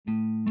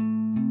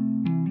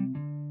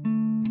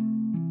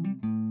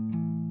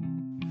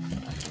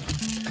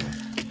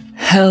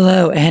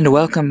Hello and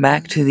welcome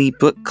back to the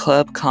Book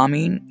Club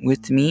Commune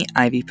with me,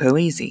 Ivy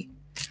Poesi.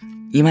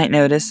 You might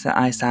notice that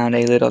I sound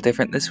a little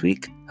different this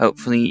week.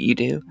 Hopefully you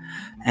do.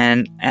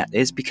 And that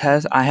is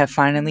because I have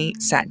finally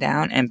sat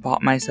down and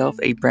bought myself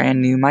a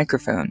brand new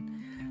microphone.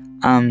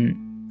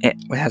 It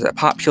has a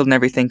pop shield and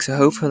everything, so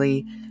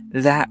hopefully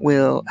that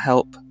will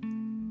help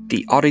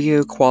the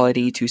audio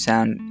quality to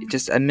sound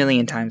just a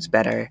million times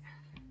better.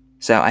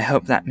 So I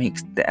hope that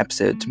makes the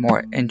episodes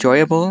more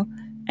enjoyable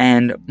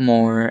and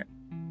more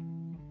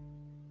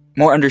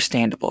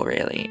understandable,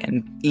 really,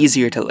 and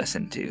easier to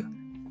listen to.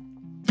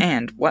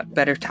 And what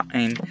better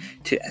time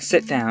to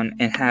sit down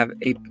and have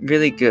a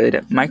really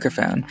good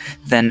microphone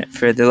than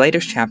for the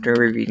latest chapter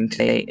we're reading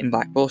today in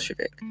Black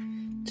Bolshevik.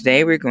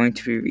 Today we're going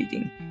to be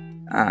reading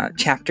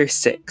Chapter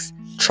 6,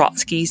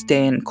 Trotsky's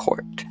Day in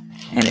Court.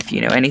 And if you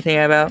know anything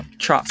about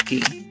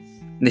Trotsky,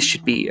 this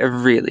should be a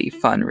really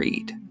fun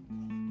read.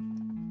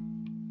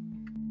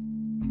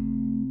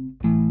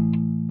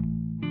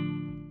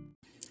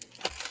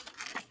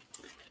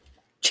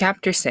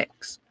 Chapter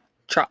 6,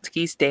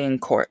 Trotsky's Day in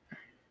Court.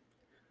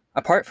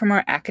 Apart from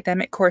our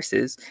academic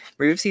courses,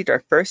 we received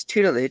our first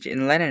tutelage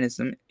in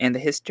Leninism and the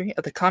history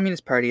of the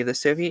Communist Party of the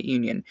Soviet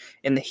Union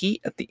in the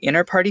heat of the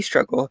inter-party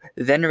struggle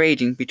then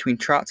raging between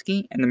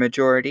Trotsky and the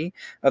majority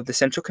of the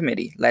Central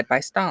Committee, led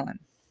by Stalin.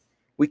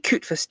 We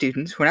Kutva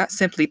students were not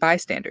simply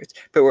bystanders,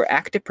 but were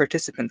active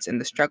participants in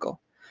the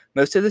struggle.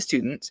 Most of the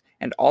students,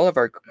 and all of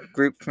our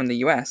group from the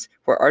U.S.,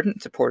 were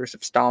ardent supporters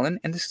of Stalin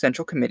and the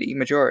Central Committee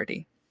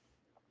majority.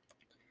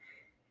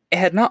 It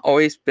had not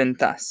always been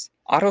thus.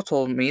 Otto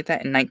told me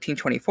that in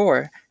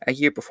 1924, a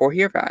year before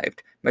he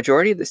arrived,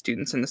 majority of the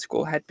students in the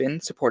school had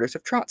been supporters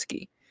of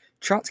Trotsky.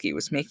 Trotsky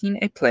was making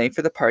a play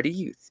for the party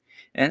youth,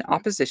 in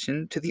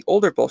opposition to the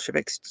older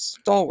Bolshevik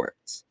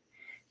stalwarts.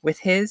 With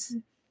his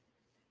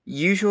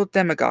usual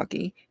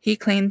demagogy, he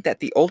claimed that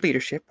the old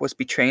leadership was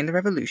betraying the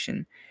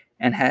revolution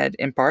and had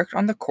embarked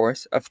on the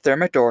course of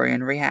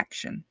Thermidorian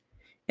reaction.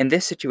 In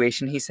this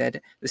situation, he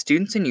said, the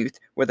students and youth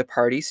were the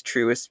party's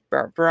truest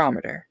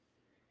barometer.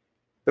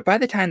 But by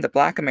the time the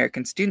black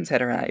American students had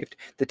arrived,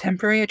 the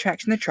temporary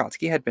attraction to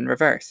Trotsky had been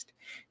reversed.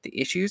 The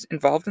issues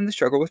involved in the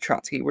struggle with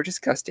Trotsky were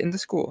discussed in the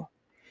school.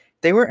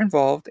 They were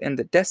involved in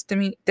the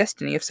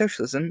destiny of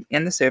socialism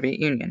in the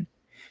Soviet Union.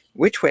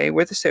 Which way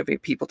were the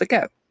Soviet people to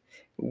go?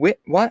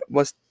 What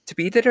was to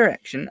be the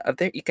direction of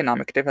their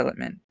economic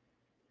development?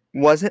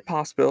 Was it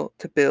possible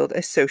to build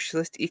a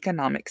socialist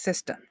economic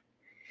system?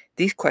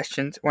 These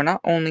questions were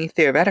not only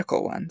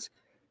theoretical ones,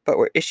 but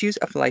were issues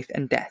of life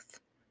and death.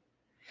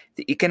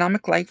 The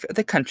economic life of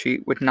the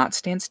country would not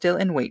stand still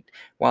and wait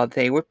while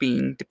they were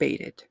being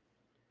debated.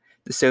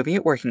 The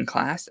Soviet working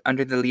class,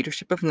 under the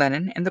leadership of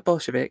Lenin and the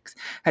Bolsheviks,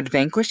 had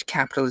vanquished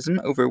capitalism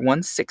over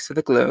 1/6 of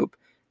the globe,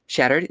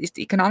 shattered its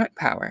economic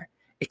power,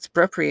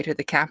 expropriated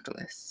the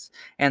capitalists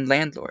and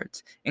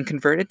landlords, and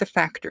converted the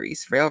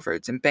factories,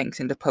 railroads, and banks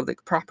into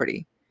public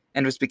property,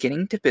 and was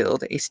beginning to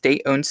build a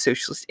state-owned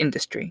socialist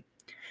industry.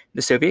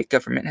 The Soviet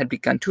government had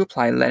begun to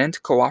apply Lenin's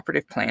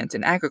cooperative plans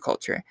in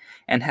agriculture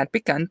and had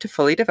begun to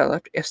fully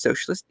develop a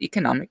socialist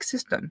economic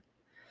system.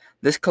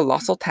 This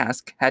colossal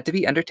task had to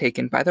be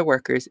undertaken by the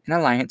workers in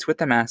alliance with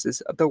the masses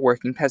of the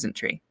working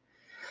peasantry.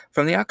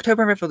 From the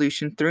October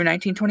Revolution through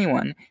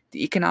 1921,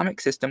 the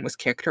economic system was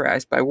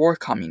characterized by war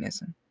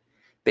communism.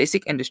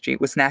 Basic industry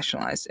was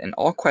nationalized, and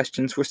all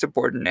questions were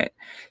subordinate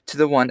to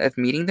the one of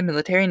meeting the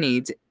military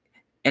needs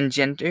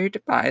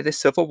engendered by the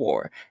Civil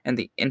War and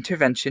the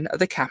intervention of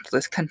the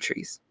capitalist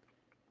countries.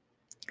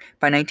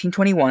 By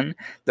 1921,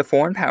 the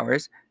foreign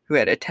powers who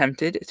had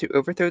attempted to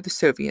overthrow the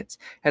Soviets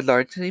had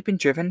largely been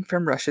driven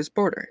from Russia's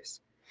borders.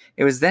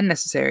 It was then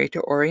necessary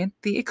to orient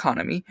the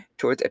economy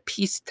towards a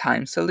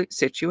peacetime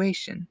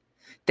situation.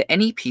 The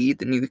NEP,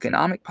 the New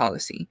Economic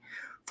Policy,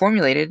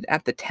 formulated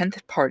at the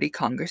 10th Party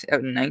Congress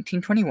of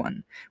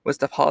 1921, was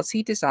the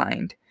policy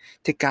designed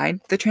to guide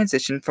the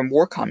transition from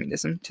war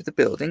communism to the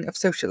building of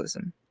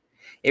socialism.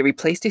 It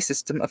replaced a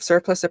system of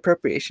surplus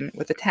appropriation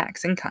with a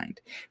tax in kind,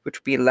 which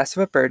would be less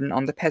of a burden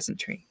on the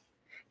peasantry.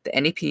 The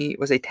NEP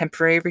was a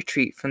temporary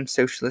retreat from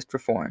socialist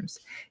reforms.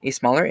 A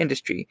smaller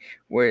industry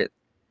were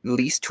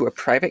leased to a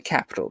private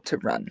capital to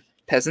run.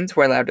 Peasants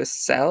were allowed to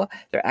sell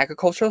their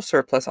agricultural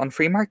surplus on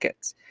free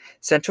markets.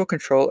 Central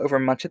control over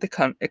much of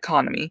the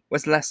economy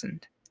was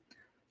lessened.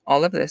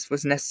 All of this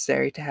was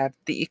necessary to have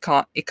the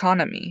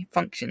economy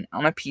function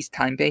on a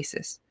peacetime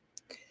basis.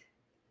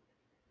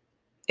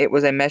 It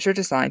was a measure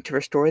designed to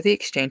restore the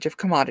exchange of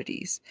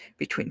commodities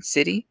between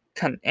city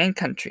and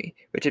country,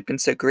 which had been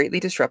so greatly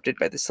disrupted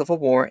by the Civil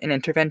War and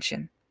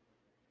intervention.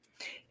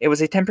 It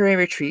was a temporary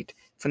retreat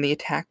from the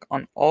attack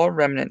on all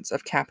remnants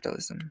of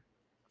capitalism.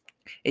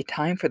 A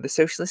time for the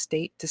socialist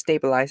state to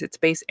stabilize its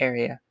base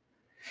area,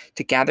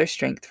 to gather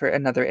strength for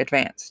another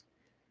advance.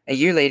 A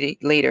year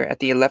later, at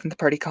the 11th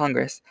Party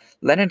Congress,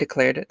 Lenin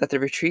declared that the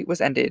retreat was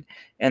ended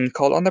and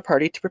called on the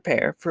party to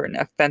prepare for an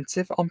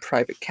offensive on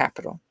private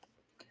capital.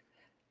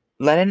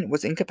 Lenin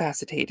was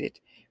incapacitated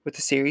with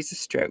a series of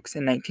strokes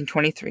in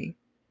 1923,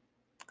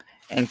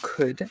 and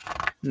could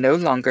no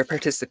longer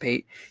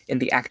participate in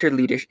the active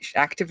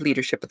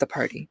leadership of the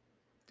party.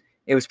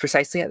 It was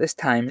precisely at this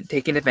time,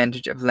 taking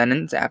advantage of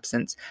Lenin's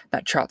absence,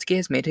 that Trotsky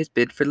has made his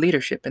bid for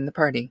leadership in the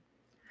party.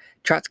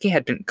 Trotsky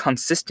had been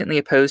consistently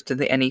opposed to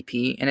the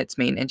NEP and its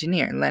main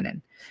engineer,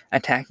 Lenin,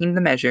 attacking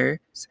the measures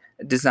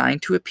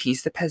designed to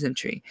appease the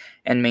peasantry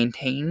and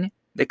maintain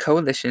the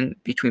coalition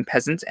between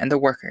peasants and the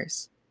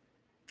workers.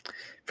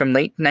 From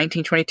late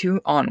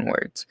 1922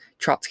 onwards,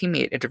 Trotsky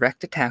made a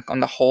direct attack on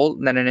the whole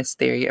Leninist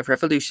theory of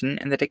revolution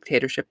and the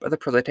dictatorship of the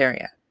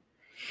proletariat.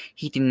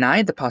 He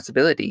denied the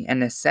possibility and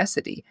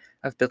necessity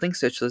of building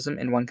socialism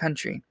in one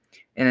country,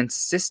 and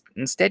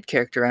instead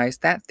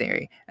characterized that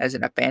theory as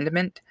an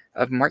abandonment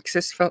of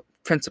Marxist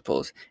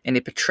principles and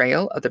a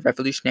betrayal of the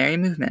revolutionary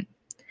movement.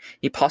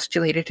 He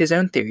postulated his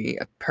own theory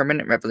of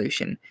permanent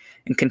revolution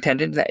and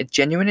contended that a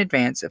genuine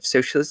advance of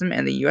socialism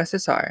in the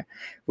USSR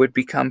would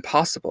become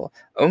possible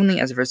only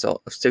as a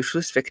result of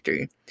socialist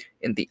victory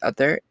in the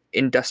other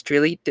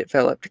industrially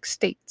developed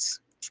states.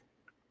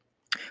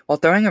 While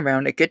throwing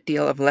around a good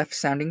deal of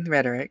left-sounding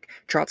rhetoric,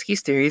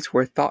 Trotsky's theories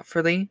were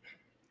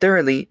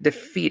thoroughly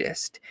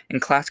defeatist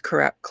and class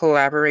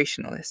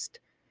collaborationalist.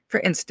 For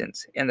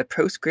instance, in the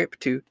postscript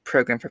to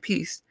Program for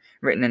Peace,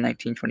 written in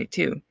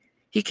 1922,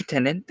 he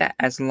contended that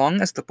as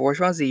long as the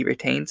bourgeoisie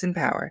retains in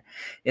power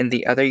in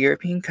the other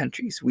European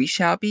countries, we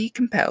shall be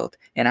compelled,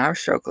 in our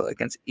struggle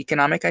against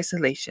economic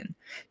isolation,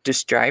 to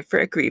strive for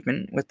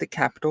agreement with the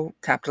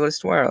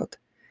capitalist world.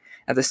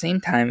 At the same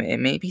time,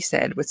 it may be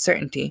said with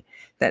certainty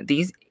that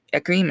these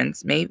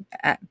agreements may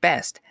at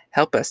best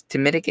help us to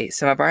mitigate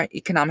some of our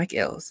economic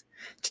ills,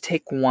 to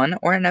take one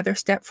or another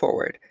step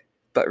forward,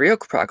 but real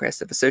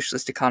progress of a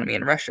socialist economy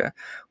in Russia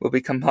will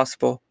become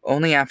possible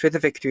only after the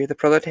victory of the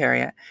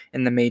proletariat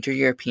in the major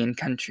European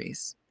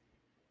countries.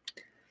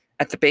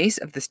 At the base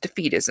of this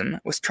defeatism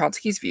was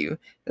Trotsky's view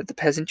that the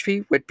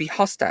peasantry would be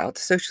hostile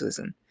to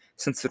socialism,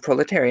 since the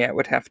proletariat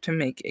would have to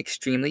make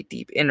extremely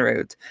deep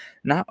inroads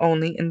not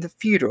only in the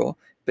feudal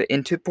but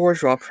into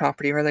bourgeois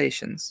property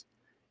relations.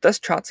 Thus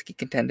Trotsky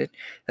contended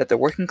that the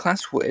working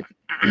class would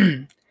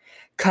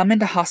come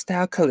into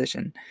hostile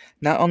collision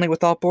not only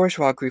with all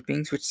bourgeois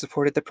groupings which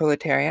supported the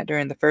proletariat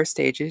during the first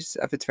stages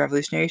of its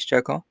revolutionary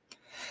struggle,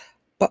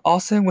 but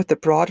also with the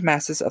broad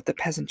masses of the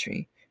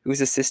peasantry,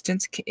 whose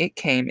assistance it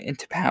came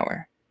into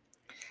power.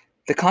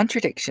 The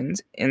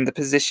contradictions in the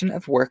position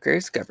of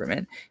workers'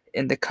 government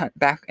in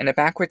a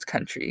backwards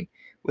country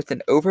with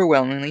an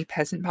overwhelmingly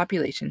peasant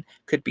population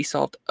could be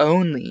solved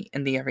only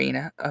in the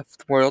arena of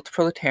the world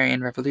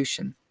proletarian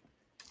revolution.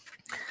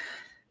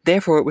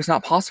 Therefore, it was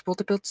not possible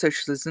to build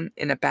socialism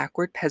in a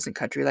backward peasant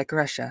country like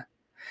Russia.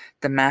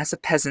 The mass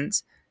of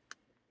peasants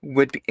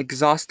would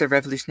exhaust their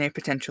revolutionary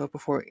potential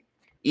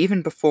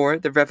even before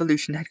the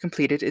revolution had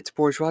completed its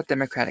bourgeois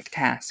democratic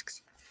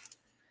tasks.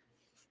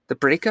 The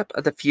breakup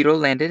of the feudal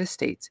landed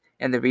estates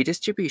and the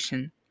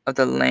redistribution of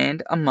the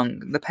land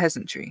among the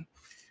peasantry.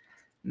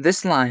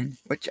 This line,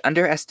 which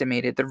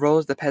underestimated the role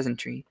of the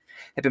peasantry,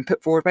 had been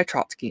put forward by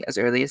Trotsky as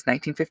early as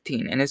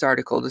 1915 in his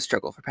article The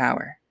Struggle for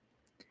Power.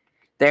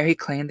 There he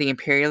claimed the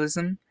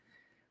imperialism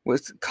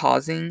was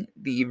causing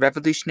the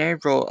revolutionary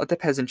role of the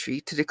peasantry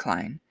to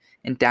decline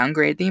and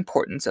downgrade the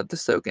importance of the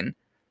slogan,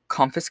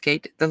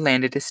 "Confiscate the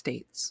landed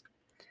estates."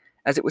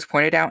 As it was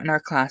pointed out in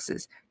our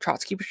classes,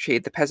 Trotsky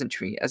portrayed the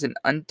peasantry as an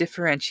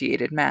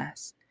undifferentiated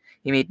mass.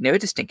 He made no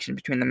distinction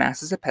between the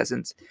masses of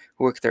peasants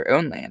who worked their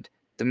own land,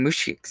 the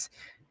mushiks,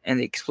 and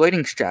the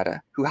exploiting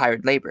strata who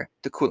hired labor,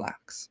 the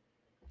kulaks.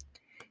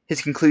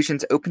 His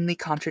conclusions openly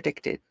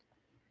contradicted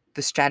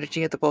the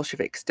strategy of the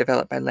Bolsheviks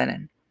developed by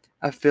Lenin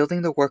of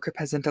building the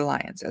worker-peasant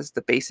alliance as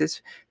the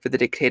basis for the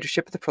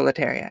dictatorship of the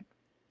proletariat.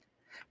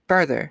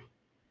 Further,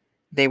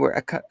 they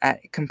were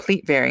at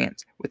complete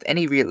variance with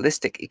any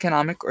realistic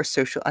economic or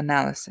social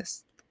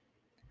analysis.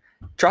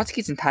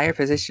 Trotsky's entire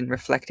position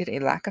reflected a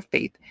lack of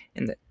faith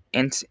in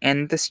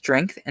the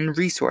strength and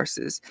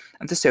resources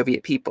of the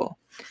Soviet people,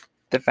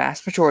 the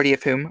vast majority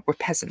of whom were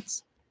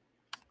peasants.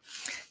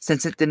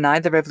 Since it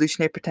denied the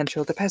revolutionary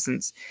potential of the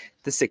peasants,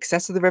 the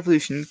success of the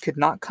revolution could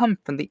not come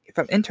from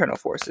internal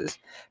forces,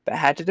 but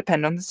had to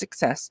depend on the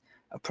success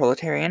of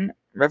proletarian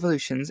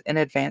revolutions in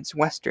advanced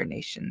Western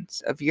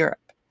nations of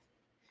Europe.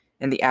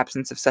 In the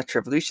absence of such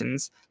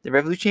revolutions, the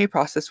revolutionary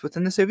process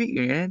within the Soviet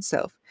Union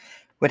itself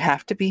would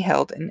have to be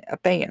held in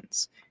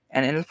abeyance,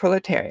 and in the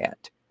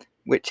proletariat,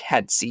 which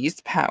had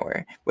seized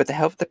power with the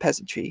help of the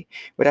peasantry,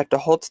 would have to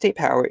hold state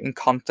power in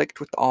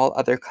conflict with all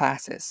other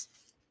classes.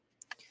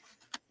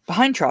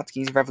 Behind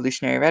Trotsky's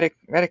revolutionary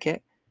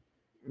rhetoric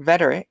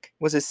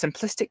was a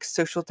simplistic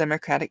social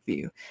democratic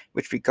view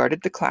which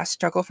regarded the class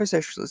struggle for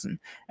socialism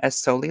as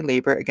solely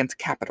labor against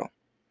capital.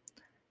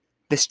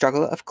 This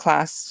concept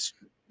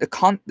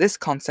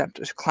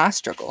of class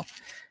struggle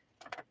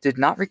did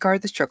not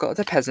regard the struggle of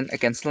the peasant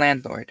against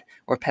landlord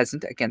or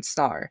peasant against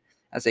Tsar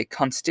as a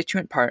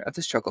constituent part of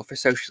the struggle for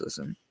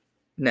socialism.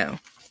 No.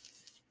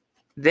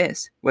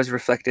 This was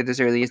reflected as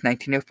early as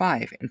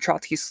 1905 in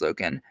Trotsky's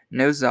slogan,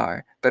 "No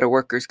Tsar, but a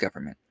workers'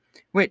 government,"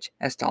 which,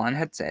 as Stalin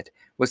had said,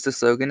 was the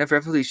slogan of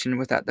revolution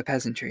without the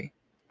peasantry.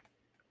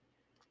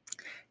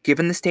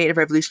 Given the state of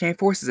revolutionary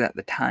forces at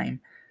the time,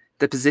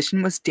 the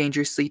position was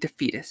dangerously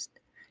defeatist.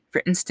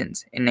 For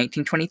instance, in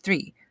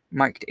 1923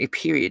 marked a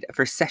period of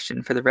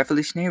recession for the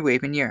revolutionary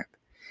wave in Europe.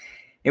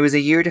 It was a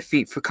year of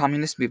defeat for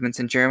communist movements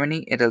in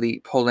Germany,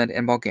 Italy, Poland,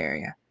 and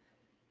Bulgaria.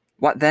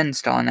 What then,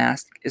 Stalin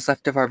asked, is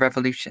left of our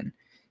revolution?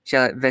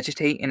 Shall it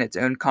vegetate in its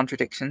own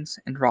contradictions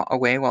and rot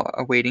away while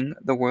awaiting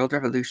the world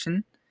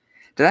revolution?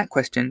 To that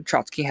question,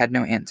 Trotsky had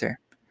no answer.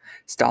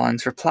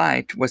 Stalin's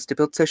reply was to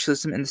build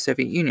socialism in the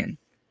Soviet Union.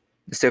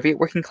 The Soviet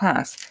working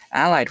class,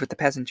 allied with the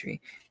peasantry,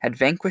 had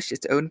vanquished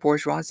its own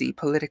bourgeoisie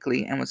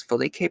politically and was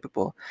fully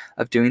capable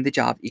of doing the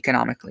job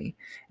economically,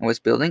 and was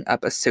building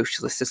up a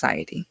socialist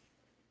society.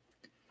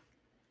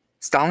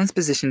 Stalin's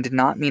position did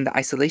not mean the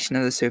isolation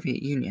of the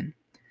Soviet Union.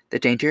 The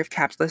danger of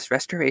capitalist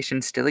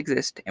restoration still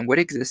exists and would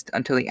exist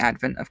until the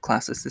advent of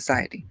classless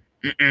society.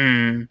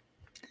 The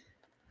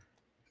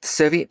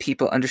Soviet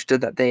people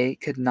understood that they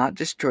could not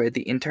destroy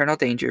the internal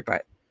danger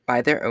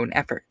by their own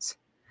efforts,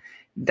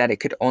 that it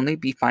could only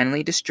be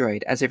finally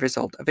destroyed as a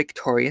result of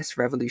victorious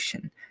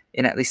revolution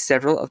in at least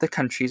several of the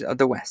countries of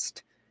the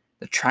West.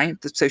 The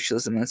triumph of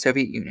socialism in the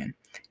Soviet Union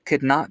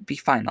could not be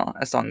final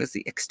as long as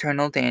the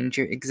external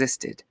danger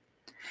existed.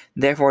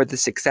 Therefore, the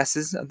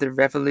successes of the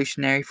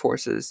revolutionary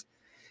forces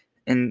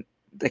in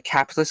the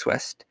capitalist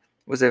West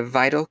was a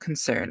vital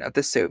concern of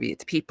the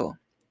Soviet people.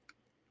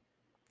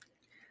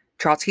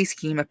 Trotsky's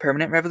scheme of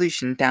permanent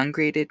revolution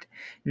downgraded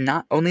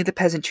not only the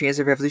peasantry as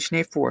a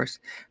revolutionary force,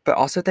 but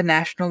also the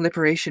national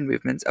liberation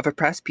movements of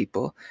oppressed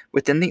people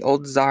within the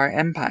old Tsar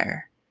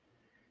Empire.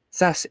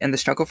 Thus, in the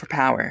struggle for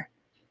power,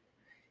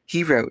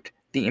 he wrote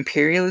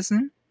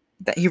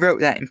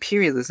that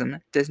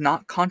imperialism does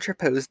not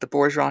contrapose the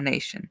bourgeois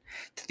nation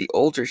to the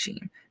old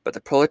regime, but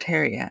the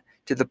proletariat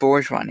to the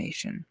bourgeois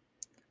nation.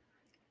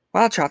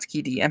 While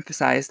Trotsky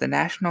de-emphasized the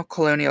national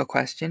colonial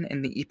question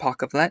in the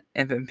epoch of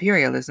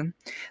imperialism,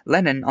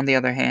 Lenin, on the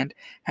other hand,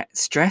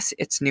 stressed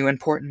its new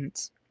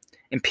importance.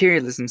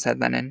 Imperialism, said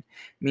Lenin,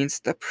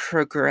 means the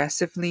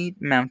progressively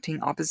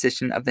mounting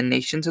opposition of the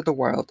nations of the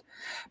world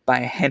by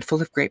a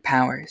handful of great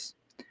powers.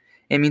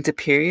 It means a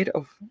period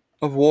of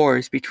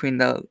wars between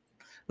the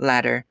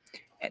latter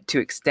to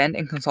extend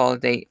and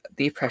consolidate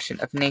the oppression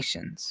of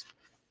nations.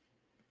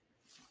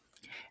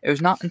 It was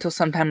not until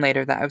some time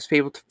later that I was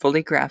able to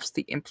fully grasp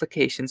the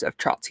implications of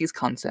Trotsky's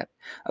concept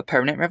of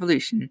permanent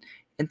revolution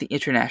in the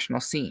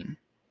international scene.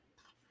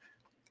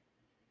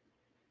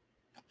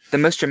 The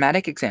most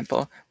dramatic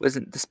example was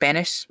in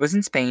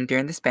Spain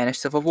during the Spanish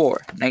Civil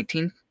War,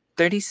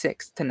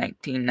 1936 to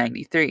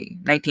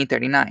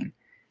 1939.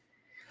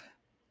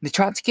 The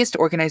Trotskyist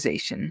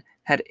organization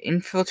had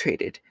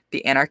infiltrated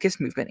the anarchist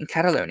movement in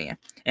Catalonia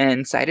and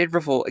incited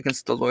revolt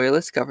against the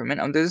loyalist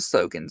government under the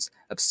slogans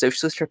of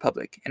Socialist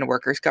Republic and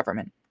Workers'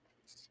 Government.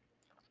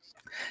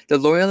 The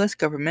loyalist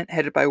government,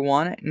 headed by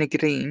Juan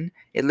Negrin,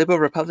 a liberal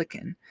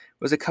Republican,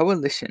 was a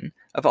coalition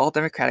of all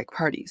democratic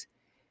parties.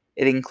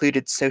 It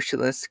included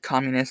socialists,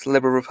 communists,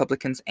 liberal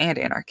Republicans, and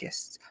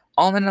anarchists,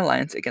 all in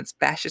alliance against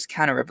fascist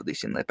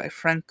counter-revolution led by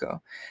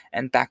Franco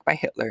and backed by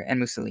Hitler and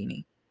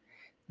Mussolini.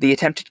 The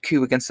attempted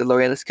coup against the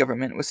loyalist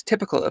government was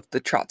typical of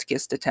the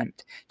Trotskyist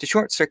attempt to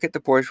short-circuit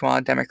the bourgeois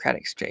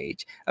democratic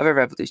stage of a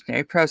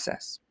revolutionary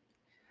process.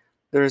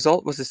 The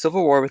result was a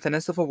civil war within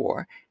a civil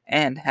war,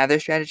 and, had their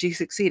strategy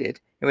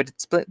succeeded, it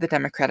would split the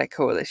democratic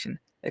coalition,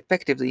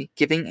 effectively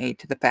giving aid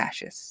to the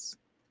fascists.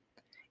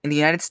 In the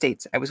United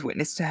States, I was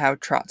witness to how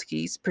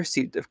Trotsky's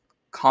pursuit of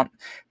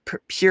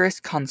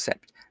purest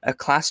concept of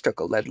class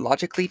struggle led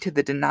logically to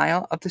the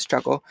denial of the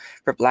struggle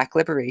for black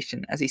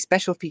liberation as a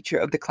special feature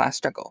of the class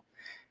struggle,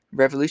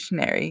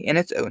 revolutionary in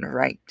its own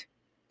right.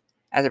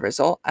 As a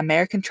result,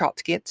 American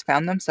Trotskyists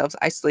found themselves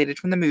isolated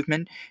from the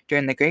movement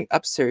during the great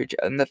upsurge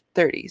in the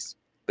 30s,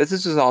 but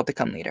this was all to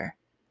come later.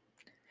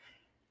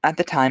 At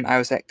the time I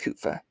was at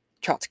Kufa,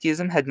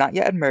 Trotskyism had not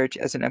yet emerged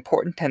as an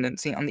important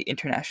tendency on the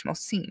international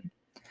scene.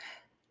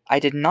 I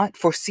did not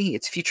foresee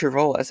its future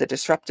role as a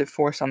disruptive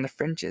force on the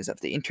fringes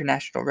of the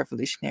international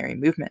revolutionary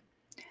movement.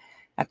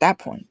 At that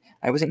point,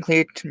 I wasn't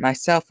clear to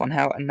myself on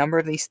how a number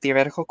of these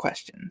theoretical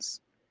questions.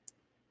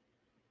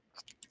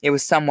 It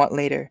was somewhat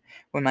later,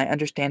 when my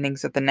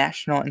understandings of the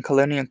national and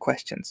colonial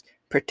questions,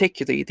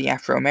 particularly the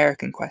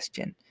Afro-American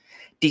question,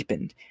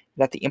 deepened,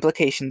 that the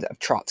implications of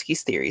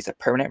Trotsky's theories of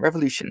permanent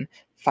revolution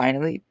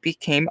finally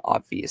became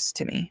obvious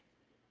to me.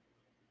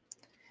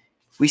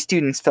 We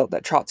students felt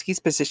that Trotsky's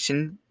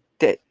position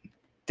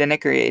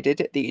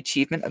denigrated the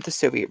achievement of the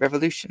Soviet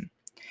Revolution.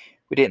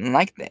 We didn't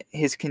like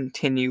his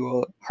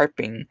continual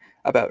harping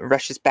about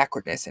Russia's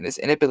backwardness and his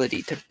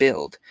inability to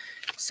build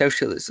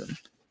socialism,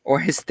 or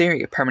his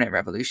theory of permanent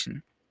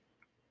revolution.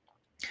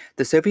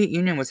 The Soviet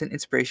Union was an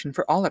inspiration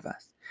for all of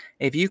us,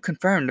 a view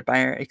confirmed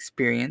by our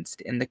experience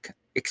in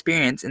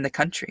the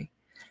country.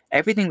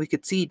 Everything we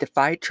could see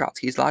defied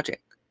Trotsky's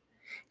logic.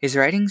 His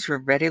writings were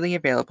readily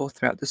available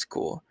throughout the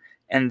school,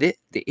 and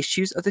the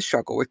issues of the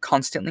struggle were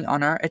constantly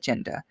on our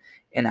agenda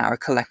in our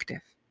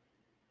collective.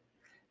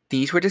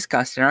 These were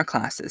discussed in our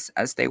classes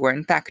as they were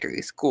in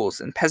factories, schools,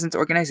 and peasants'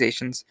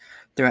 organizations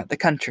throughout the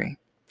country.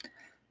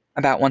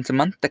 About once a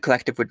month, the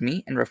collective would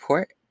meet and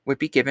report would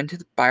be given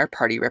by our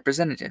party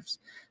representatives,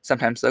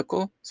 sometimes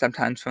local,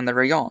 sometimes from the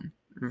Rayon,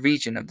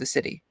 region of the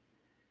city,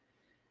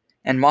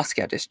 and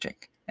Moscow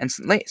district, and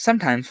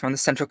sometimes from the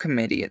Central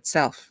Committee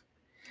itself.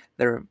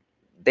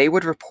 They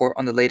would report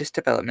on the latest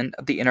development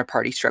of the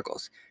inter-party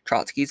struggles,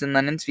 Trotsky's and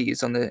Lenin's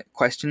views on the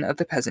question of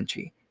the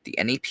peasantry, the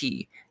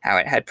NEP, how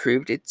it had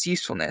proved its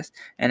usefulness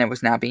and it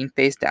was now being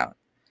phased out,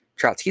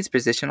 Trotsky's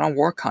position on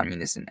war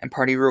communism and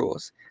party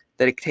rules,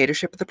 the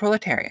dictatorship of the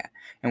proletariat,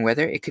 and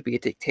whether it could be a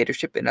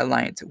dictatorship in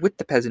alliance with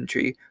the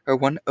peasantry or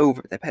one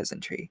over the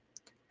peasantry.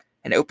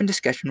 An open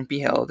discussion would be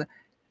held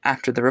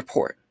after the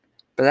report.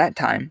 By that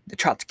time, the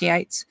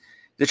Trotskyists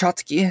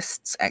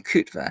at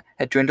Kutva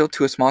had dwindled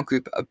to a small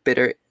group of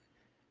bitter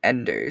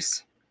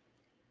enders.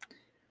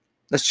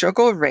 The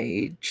struggle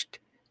raged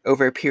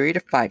over a period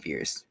of 5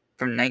 years,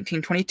 from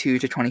 1922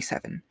 to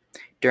 27,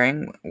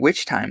 during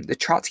which time the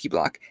Trotsky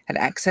bloc had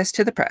access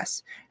to the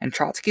press, and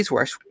Trotsky's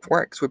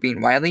works were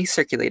being widely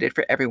circulated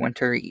for everyone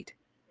to read.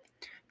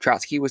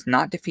 Trotsky was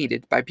not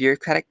defeated by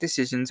bureaucratic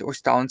decisions or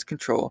Stalin's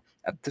control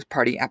of the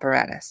party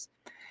apparatus,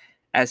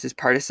 as his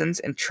partisans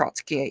and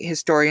Trotskyite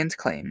historians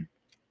claim.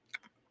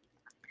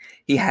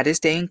 He had his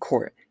day in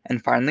court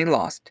and finally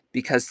lost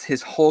because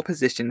his whole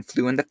position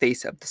flew in the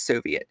face of the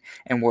Soviet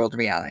and world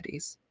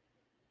realities.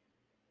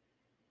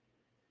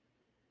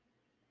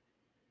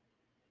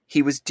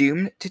 He was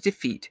doomed to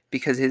defeat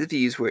because his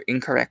views were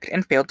incorrect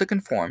and failed to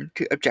conform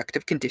to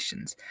objective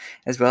conditions,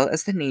 as well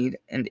as the need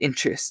and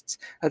interests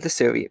of the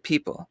Soviet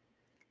people.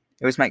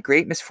 It was my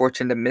great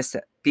misfortune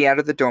to be out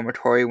of the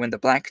dormitory when the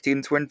black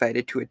students were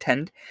invited to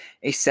attend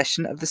a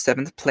session of the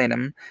 7th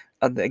Plenum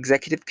of the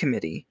Executive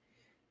Committee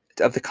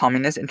of the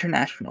Communist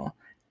International,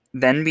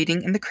 then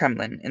meeting in the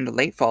Kremlin in the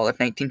late fall of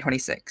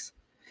 1926.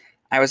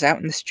 I was out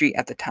in the street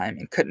at the time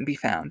and couldn't be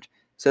found,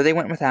 so they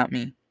went without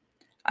me.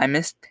 I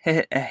missed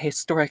a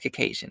historic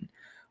occasion,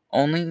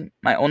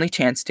 my only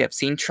chance to have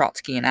seen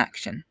Trotsky in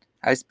action.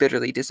 I was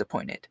bitterly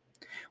disappointed.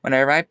 When I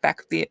arrived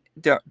back at the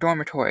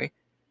dormitory,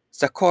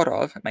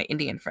 Sakharov, my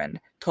Indian friend,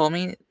 told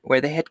me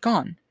where they had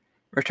gone.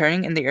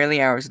 Returning in the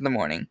early hours of the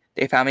morning,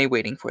 they found me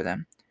waiting for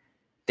them.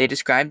 They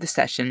described the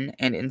session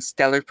and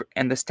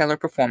the stellar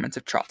performance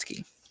of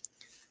Trotsky.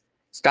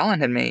 Stalin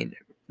had made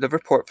the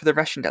report for the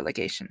Russian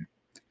delegation.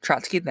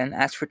 Trotsky then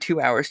asked for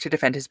 2 hours to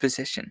defend his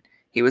position.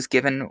 He was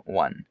given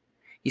 1.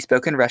 He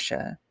spoke in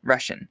Russian,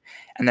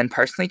 and then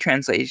personally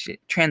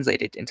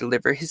translated and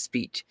delivered his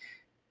speech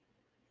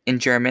in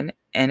German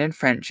and in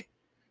French.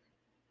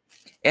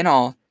 In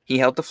all, he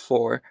held the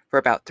floor for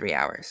about 3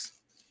 hours.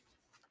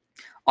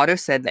 Otto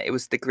said that it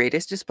was the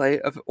greatest display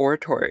of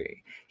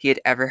oratory he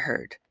had ever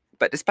heard.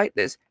 But despite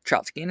this,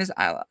 Trotsky and his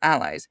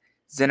allies,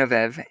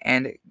 Zinoviev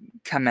and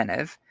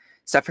Kamenev,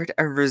 suffered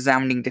a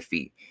resounding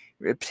defeat,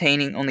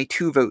 obtaining only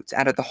 2 votes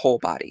out of the whole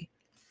body.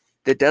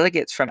 The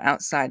delegates from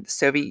outside the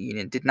Soviet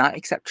Union did not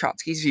accept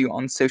Trotsky's view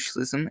on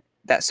socialism,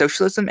 that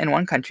socialism in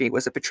one country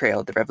was a betrayal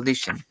of the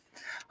revolution.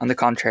 On the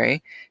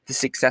contrary, the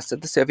success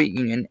of the Soviet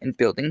Union in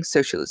building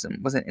socialism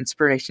was an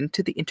inspiration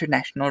to the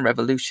international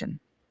revolution.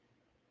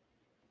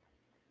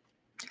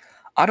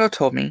 Otto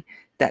told me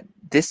that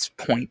this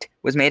point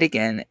was made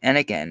again and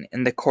again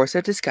in the course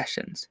of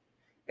discussions.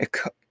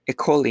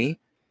 Ercole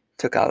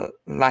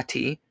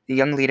Toccalati, the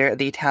young leader of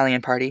the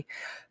Italian party,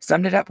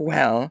 summed it up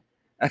well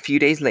a few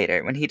days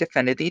later when he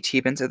defended the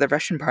achievements of the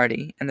Russian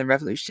party and the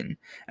revolution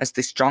as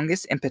the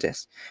strongest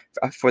impetus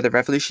for the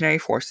revolutionary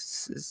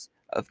forces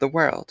of the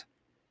world.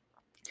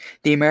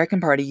 The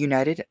American party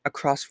united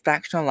across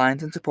factional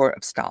lines in support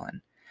of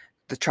Stalin.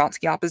 The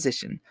Trotsky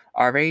opposition,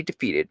 already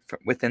defeated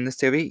within the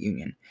Soviet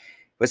Union,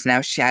 was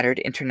now shattered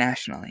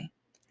internationally.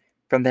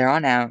 From there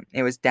on out,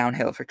 it was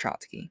downhill for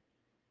Trotsky.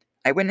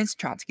 I witnessed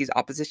Trotsky's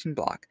opposition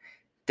bloc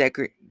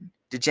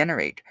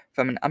degenerate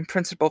from an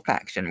unprincipled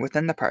faction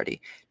within the party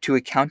to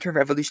a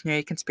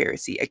counter-revolutionary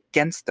conspiracy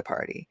against the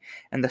party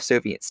and the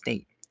Soviet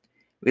state.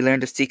 We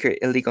learned of secret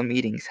illegal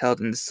meetings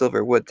held in the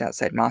Silver Woods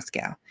outside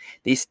Moscow,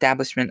 the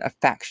establishment of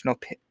factional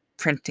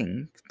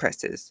printing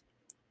presses,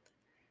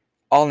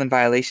 all in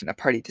violation of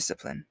party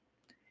discipline.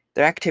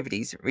 Their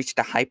activities reached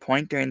a high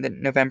point during the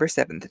November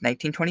 7th,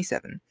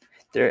 1927,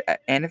 the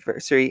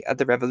anniversary of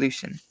the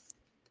revolution.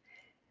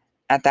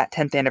 At that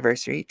 10th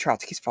anniversary,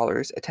 Trotsky's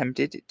followers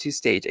attempted to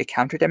stage a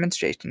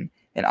counter-demonstration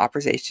in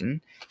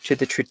opposition to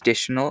the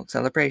traditional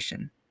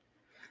celebration.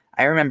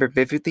 I remember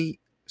vividly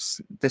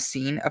the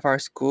scene of our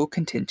school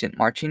contingent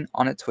marching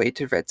on its way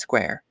to Red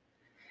Square.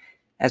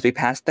 As we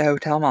passed the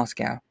Hotel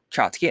Moscow,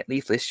 Trotskyite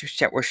leaflets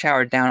were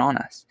showered down on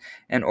us,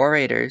 and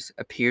orators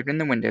appeared in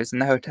the windows in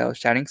the hotel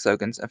shouting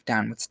slogans of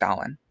 "Down with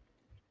Stalin."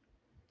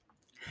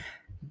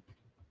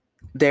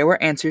 There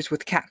were answers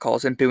with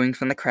catcalls and booing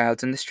from the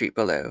crowds in the street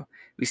below.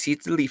 We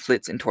seized the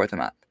leaflets and tore them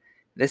up.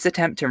 This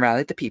attempt to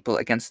rally the people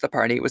against the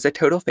party was a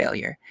total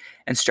failure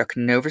and struck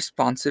no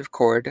responsive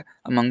chord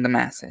among the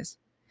masses.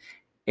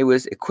 It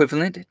was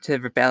equivalent to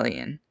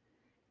rebellion,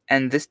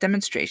 and this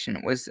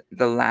demonstration was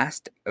the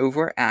last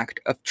overt act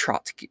of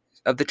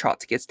the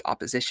Trotskyist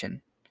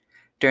opposition.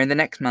 During the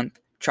next month,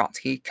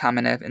 Trotsky,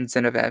 Kamenev, and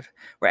Zinoviev,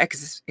 were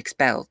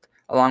expelled,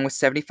 along with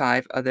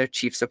 75 other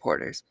chief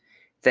supporters.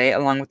 They,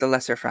 along with the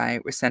Lesser Fry,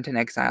 were sent in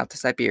exile to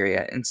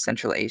Siberia in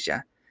Central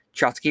Asia.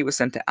 Trotsky was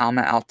sent to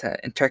Alma-Ata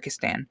in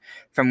Turkestan,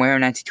 from where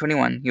in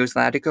 1921 he was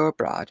allowed to go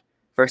abroad,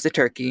 first to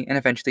Turkey and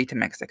eventually to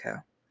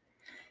Mexico.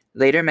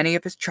 Later, many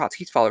of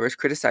Trotsky's followers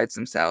criticized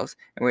themselves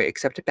and were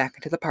accepted back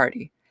into the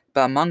party,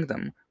 but among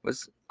them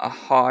was a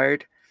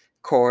hard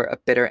core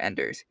of bitter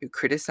enders who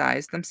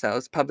criticized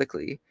themselves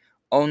publicly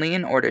only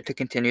in order to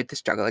continue the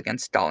struggle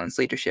against Stalin's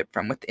leadership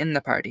from within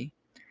the party.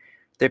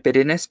 Their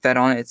bitterness fed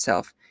on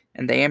itself,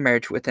 and they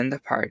emerged within the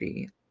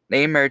party.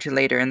 They emerged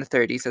later in the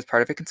 30s as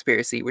part of a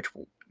conspiracy which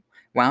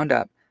wound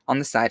up on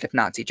the side of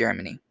Nazi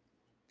Germany.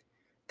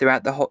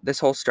 Throughout this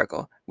whole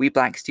struggle, we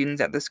black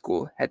students at the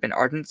school had been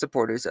ardent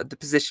supporters of the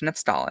position of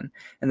Stalin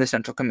in the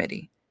Central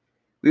Committee.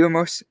 We were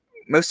most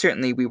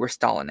certainly we were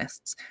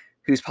Stalinists,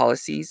 whose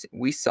policies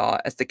we saw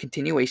as the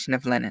continuation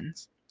of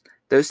Lenin's.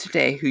 Those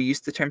today who use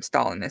the term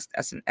Stalinist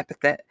as an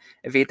epithet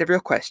evade the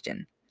real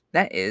question.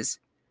 That is,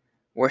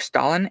 were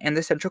Stalin and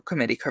the Central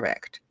Committee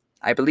correct?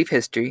 I believe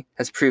history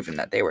has proven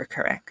that they were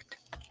correct.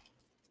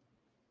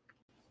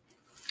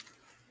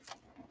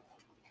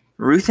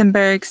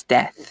 Ruthenberg's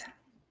death.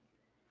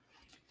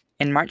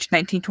 In March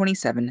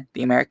 1927,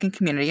 the American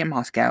community in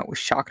Moscow was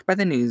shocked by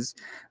the news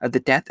of the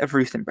death of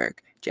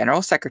Ruthenberg,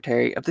 General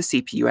Secretary of the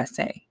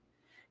CPUSA.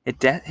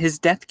 His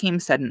death came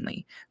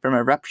suddenly from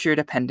a ruptured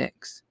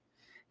appendix.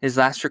 His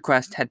last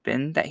request had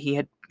been that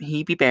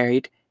he be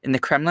buried in the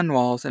Kremlin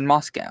walls in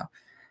Moscow,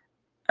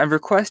 a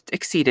request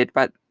acceded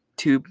by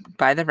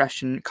the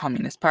Russian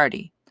Communist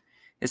Party.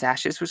 His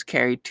ashes was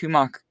carried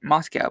to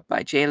Moscow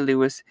by J.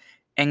 Louis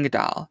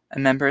Engdahl, a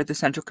member of the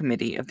Central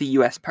Committee of the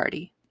U.S.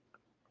 Party.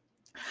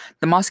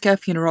 The Moscow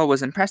funeral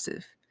was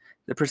impressive.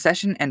 The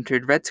procession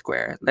entered Red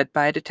Square, led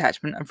by a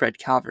detachment of Red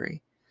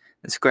Cavalry.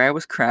 The square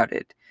was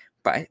crowded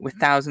with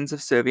thousands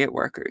of Soviet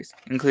workers,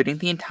 including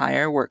the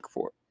entire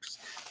workforce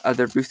of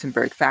the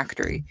Ruthenberg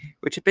factory,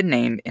 which had been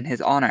named in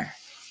his honor.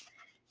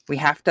 We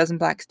half-dozen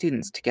black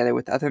students, together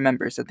with other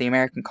members of the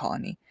American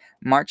colony,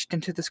 marched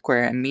into the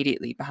square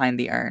immediately behind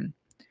the urn.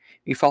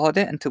 We followed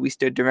it until we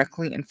stood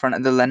directly in front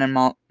of the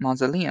Lenin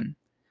Mausoleum.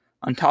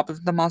 On top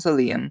of the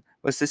mausoleum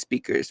was the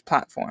speaker's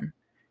platform.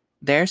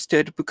 There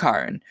stood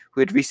Bukharin,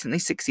 who had recently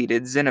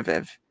succeeded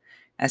Zinoviev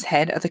as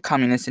head of the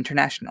Communist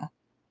International,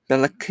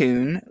 Bela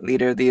Kun,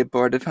 leader of the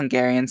aborted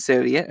Hungarian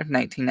Soviet of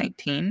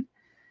 1919,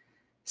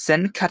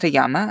 Sen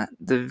Katayama,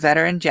 the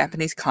veteran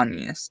Japanese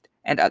communist,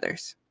 and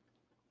others.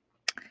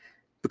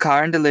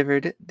 Bukharin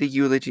delivered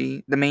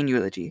the main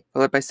eulogy,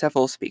 followed by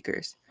several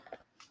speakers.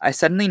 I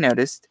suddenly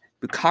noticed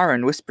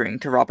Bukharin whispering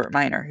to Robert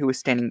Miner, who was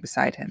standing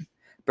beside him.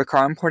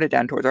 Bukharin pointed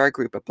down toward our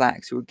group of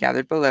blacks who were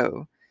gathered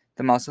below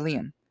the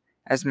mausoleum.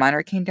 As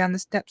Miner came down the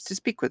steps to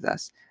speak with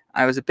us,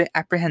 I was a bit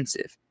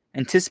apprehensive,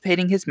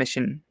 anticipating his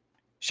mission.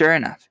 Sure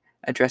enough,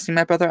 addressing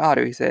my brother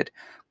Otto, he said,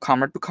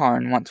 "Comrade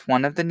Bukharin wants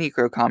one of the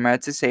Negro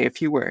comrades to say a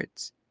few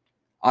words."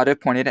 Otto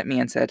pointed at me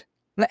and said,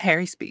 "Let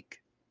Harry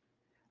speak."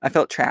 I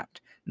felt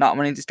trapped, not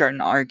wanting to start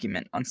an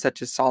argument on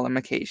such a solemn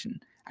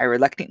occasion. I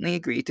reluctantly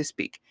agreed to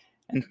speak,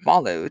 and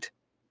followed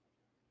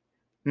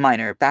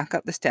Miner back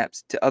up the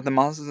steps of the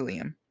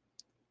mausoleum.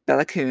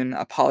 Bela Kun,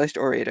 a polished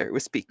orator,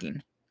 was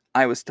speaking.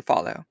 I was to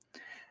follow.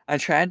 I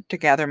tried to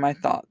gather my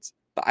thoughts,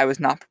 but I was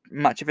not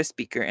much of a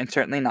speaker and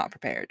certainly not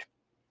prepared.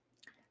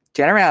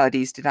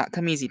 Generalities did not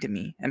come easy to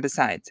me, and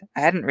besides, I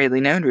hadn't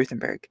really known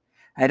Ruthenberg.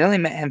 I had only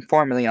met him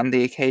formally on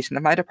the occasion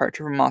of my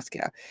departure from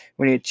Moscow,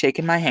 when he had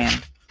shaken my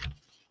hand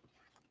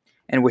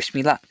and wished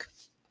me luck.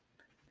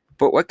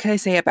 But what could I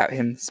say about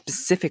him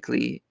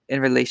specifically in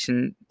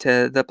relation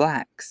to the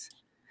blacks?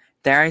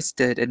 There I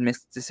stood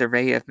amidst this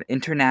array of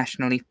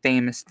internationally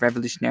famous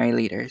revolutionary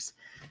leaders,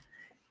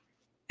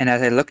 and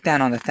as I looked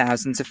down on the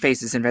thousands of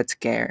faces in Red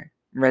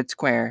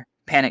Square,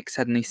 panic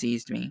suddenly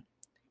seized me.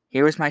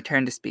 Here was my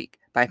turn to speak,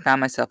 but I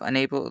found myself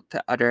unable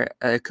to utter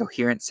a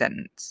coherent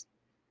sentence.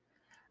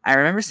 I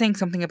remember saying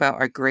something about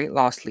our great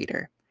lost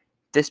leader.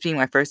 This being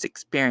my first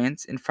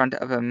experience in front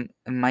of a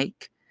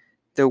mic,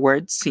 the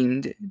words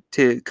seemed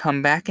to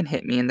come back and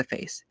hit me in the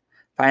face.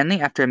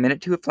 Finally, after a minute or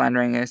two of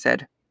floundering, I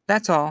said,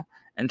 "That's all,"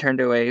 and turned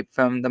away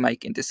from the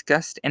mic in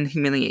disgust and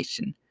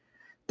humiliation.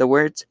 The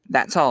words,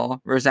 "That's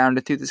all,"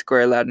 resounded through the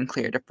square loud and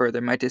clear to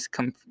further my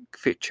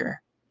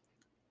discomfiture.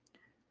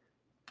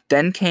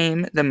 Then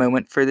came the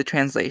moment for the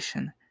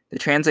translation. The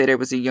translator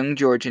was a young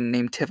Georgian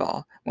named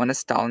Tival, one of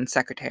Stalin's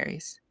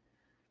secretaries.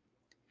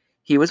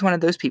 He was one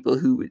of those people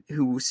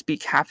who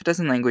speak half a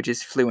dozen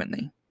languages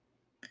fluently.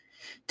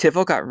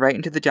 Tival got right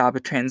into the job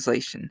of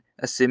translation,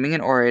 assuming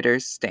an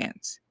orator's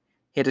stance.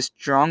 He had a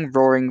strong,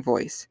 roaring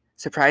voice,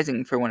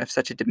 surprising for one of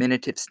such a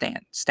diminutive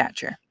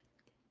stature.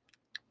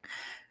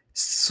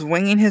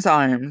 Swinging his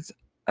arms,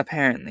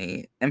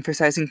 apparently,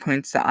 emphasizing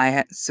points that I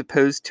had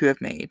supposed to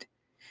have made,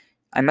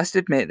 I must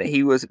admit that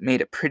he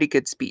made a pretty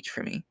good speech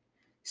for me.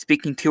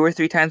 Speaking 2 or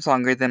 3 times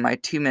longer than my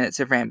 2 minutes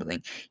of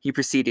rambling, he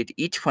proceeded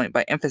each point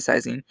by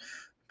emphasizing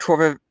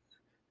Tovarishik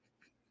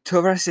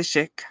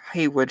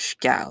Hayward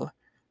Shgal,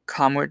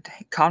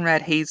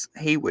 Conrad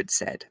Haywood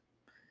said.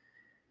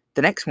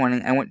 The next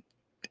morning, I went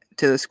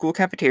to the school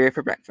cafeteria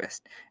for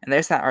breakfast, and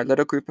there sat our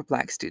little group of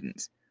black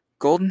students.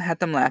 Golden had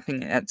them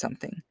laughing at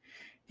something.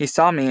 He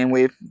saw me and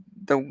waved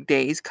the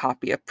day's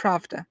copy of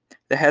Pravda.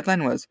 The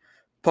headline was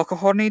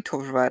Pokohorny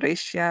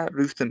Tovarisha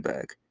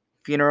Ruthenberg,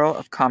 Funeral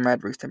of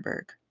Comrade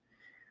Ruthenberg.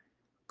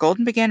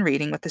 Golden began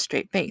reading with a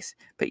straight face,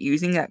 but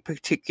using that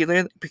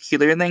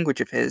peculiar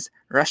language of his,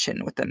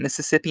 Russian, with a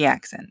Mississippi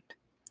accent.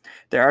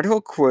 The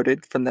article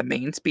quoted from the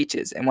main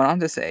speeches and went on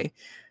to say,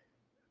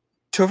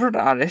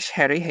 Tovararish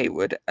Harry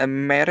Haywood,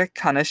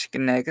 Amerikanish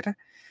Negr,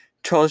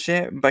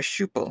 Trolje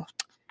Bashupal.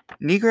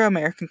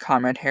 Negro-American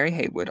comrade Harry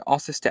Haywood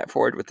also stepped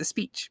forward with a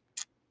speech.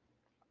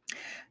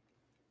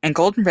 And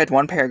Golden read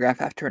one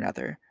paragraph after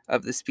another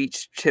of the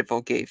speech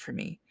Chivel gave for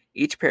me,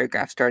 each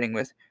paragraph starting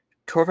with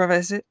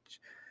Tovarishish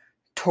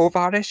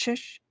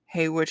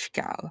Haywood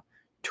Shkal,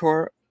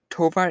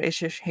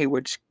 Tovarishish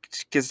Haywood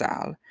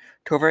Shkazal,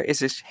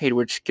 Tovarishish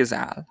Haywood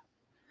Shkazal.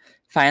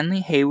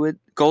 Finally,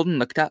 Golden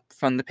looked up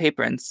from the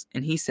paper and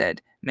he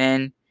said,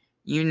 Man,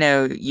 you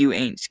know you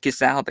ain't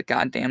Shkazal the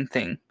goddamn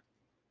thing.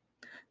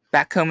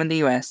 Back home in the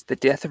U.S., the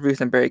death of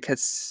Ruthenberg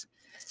has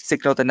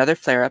signaled another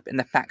flare-up in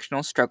the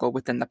factional struggle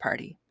within the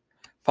party.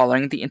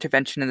 Following the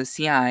intervention of the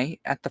CI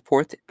at the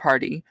Fourth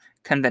Party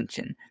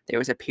Convention, there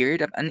was a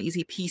period of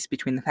uneasy peace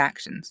between the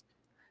factions.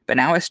 But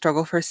now a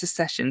struggle for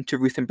secession to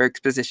Ruthenberg's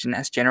position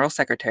as General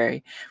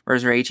Secretary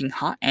was raging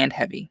hot and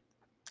heavy.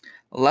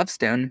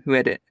 Lovestone, who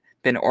had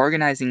been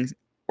organizational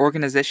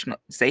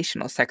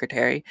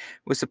secretary,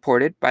 was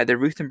supported by the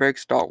Ruthenberg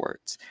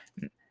stalwarts,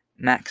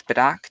 Max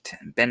Bedacht,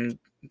 Ben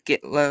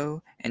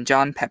Gitlow, and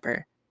John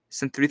Pepper.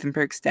 Since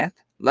Ruthenberg's death,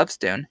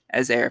 Lovestone,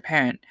 as heir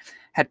apparent,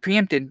 had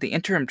preempted the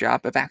interim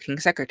job of acting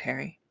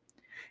secretary.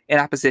 In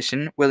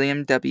opposition,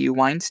 William W.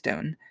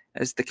 Weinstone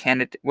was the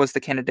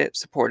candidate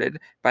supported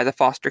by the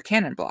Foster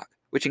Cannon Bloc,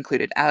 which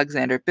included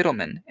Alexander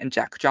Biddleman and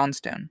Jack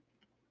Johnstone.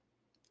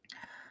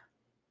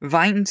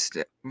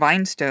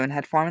 Weinstone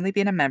had formerly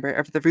been a member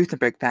of the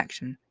Ruthenberg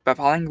faction, but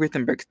following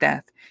Ruthenberg's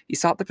death, he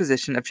sought the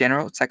position of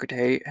General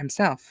Secretary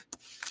himself.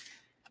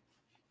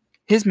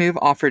 His move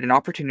offered an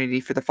opportunity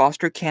for the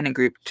Foster Cannon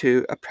Group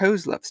to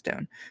oppose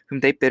Lovestone, whom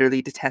they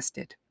bitterly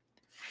detested,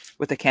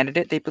 with a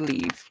candidate they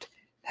believed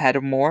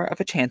had more of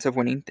a chance of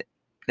winning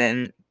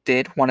than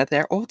did one of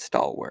their old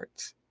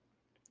stalwarts.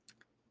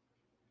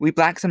 We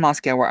blacks in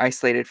Moscow were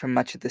isolated from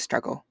much of the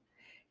struggle.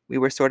 We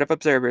were sort of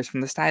observers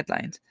from the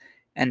sidelines,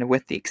 and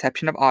with the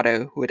exception of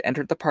Otto, who had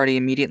entered the party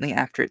immediately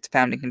after its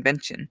founding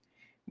convention,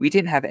 we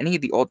didn't have any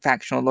of the old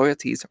factional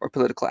loyalties or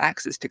political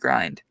axes to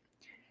grind.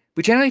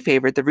 We generally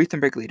favored the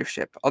Ruthenberg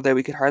leadership, although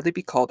we could hardly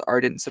be called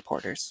ardent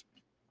supporters.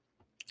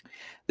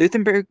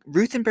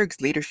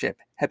 Ruthenberg's leadership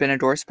had been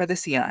endorsed by the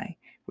CI,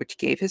 which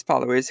gave his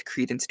followers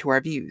credence to our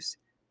views,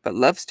 but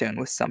Lovestone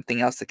was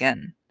something else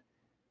again.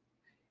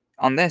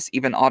 On this,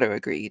 even Otto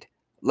agreed.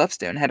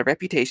 Lovestone had a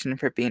reputation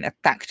for being a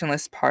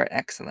factionalist par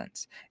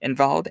excellence,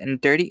 involved in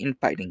dirty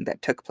infighting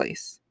that took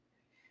place.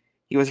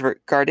 He was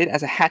regarded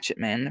as a hatchet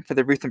man for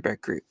the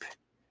Ruthenberg group.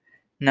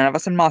 None of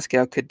us in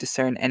Moscow could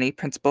discern any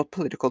principal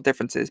political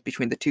differences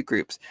between the two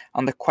groups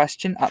on the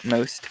question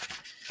upmost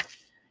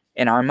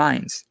in our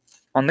minds,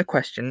 on the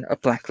question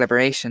of black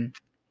liberation.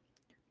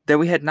 Though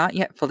we had not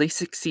yet fully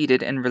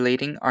succeeded in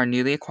relating our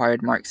newly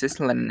acquired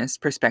Marxist-Leninist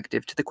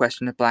perspective to the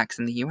question of blacks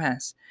in the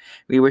U.S.,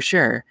 we were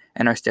sure,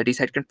 and our studies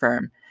had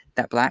confirmed,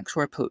 that blacks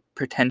were a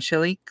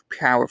potentially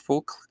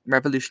powerful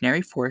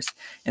revolutionary force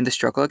in the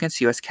struggle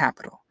against U.S.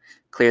 capital.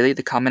 Clearly,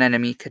 the common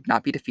enemy could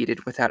not be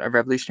defeated without a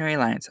revolutionary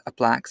alliance of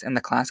blacks and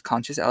the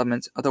class-conscious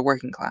elements of the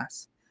working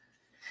class.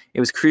 It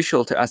was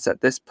crucial to us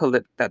that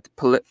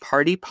the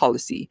party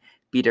policy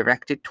be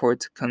directed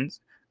towards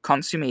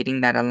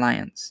consummating that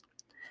alliance.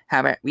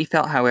 We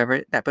felt,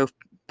 however, that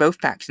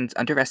both factions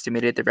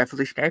underestimated the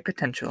revolutionary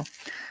potential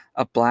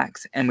of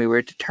blacks, and we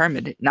were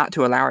determined not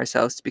to allow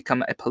ourselves to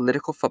become a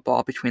political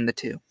football between the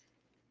two.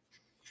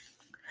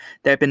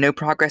 There had been no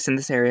progress in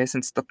this area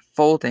since the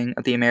folding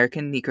of the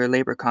American Negro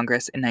Labor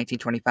Congress in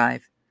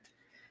 1925.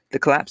 The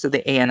collapse of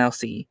the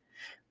ANLC,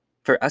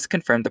 for us,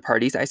 confirmed the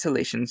party's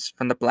isolations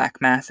from the black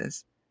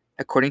masses.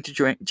 According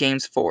to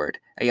James Ford,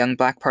 a young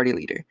black party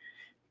leader,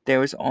 there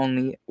was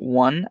only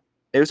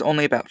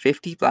about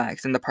 50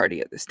 blacks in the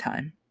party at this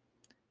time.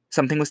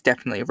 Something was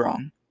definitely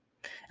wrong.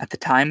 At the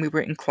time, we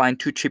were inclined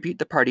to attribute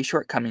the party's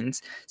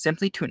shortcomings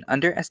simply to an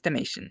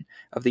underestimation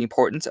of the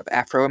importance of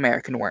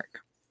Afro-American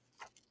work.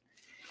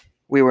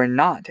 We were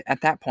not, at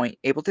that point,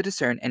 able to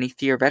discern any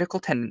theoretical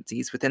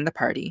tendencies within the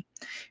party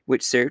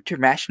which served to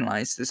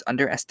rationalize this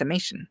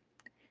underestimation.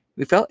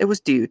 We felt it was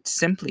due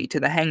simply to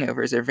the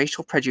hangovers of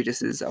racial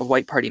prejudices of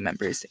white party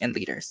members and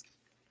leaders.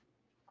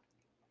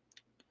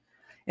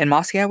 In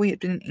Moscow, we had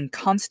been in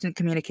constant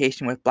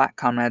communication with black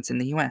comrades in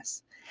the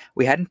U.S.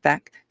 We had, in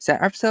fact,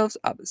 set ourselves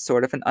up as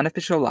sort of an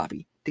unofficial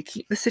lobby to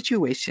keep the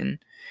situation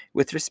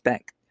with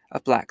respect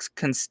of blacks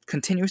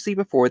continuously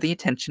before the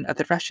attention of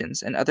the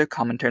Russians and other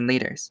Comintern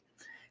leaders.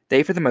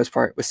 They, for the most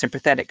part, were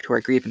sympathetic to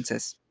our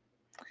grievances.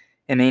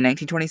 In May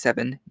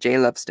 1927, J.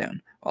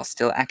 Lovestone, while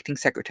still acting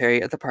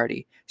secretary of the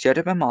party, showed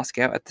up in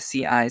Moscow at the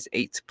CI's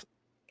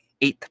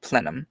eighth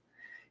plenum.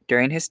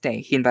 During his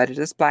stay, he invited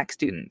us black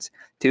students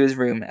to his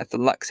room at the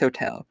Lux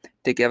Hotel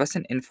to give us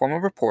an informal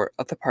report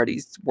of the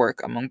party's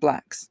work among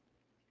blacks.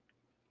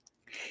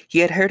 He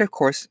had heard, of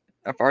course,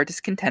 of our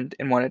discontent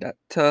and wanted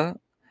to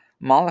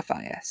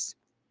mollify us.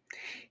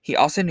 He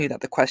also knew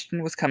that the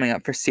question was coming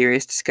up for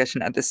serious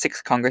discussion at the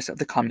 6th Congress of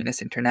the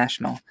Communist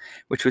International,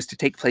 which was to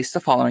take place the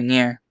following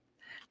year.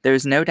 There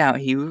was no doubt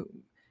he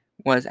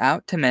was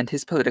out to mend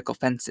his political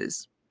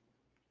fences.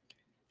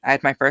 I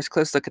had my first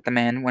close look at the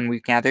man when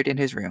we gathered in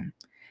his room.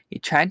 He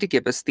tried to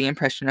give us the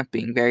impression of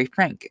being very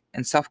frank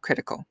and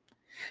self-critical.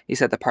 He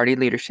said the party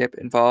leadership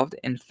involved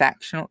in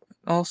factional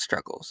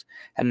struggles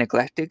had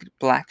neglected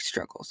black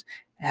struggles,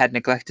 had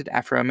neglected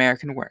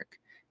Afro-American work,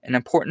 an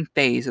important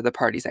phase of the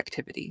party's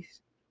activities.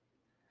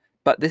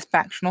 But this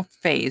factional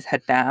phase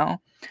had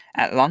now,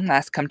 at long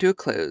last, come to a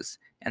close,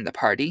 and the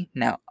party,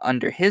 now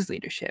under his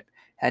leadership,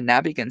 had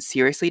now begun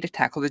seriously to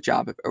tackle the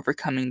job of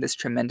overcoming this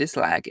tremendous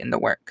lag in the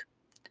work.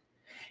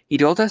 He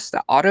told us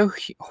that Otto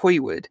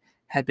Hoywood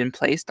had been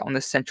placed on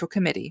the Central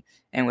Committee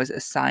and was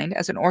assigned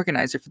as an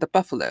organizer for the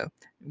Buffalo,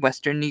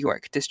 Western New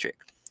York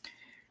district.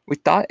 We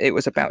thought it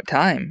was about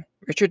time.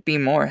 Richard B.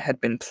 Moore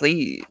had been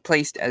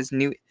placed as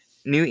New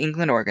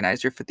England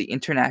organizer for the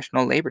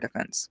International Labor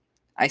Defense.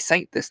 I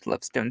cite this,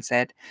 Lovestone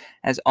said,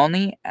 as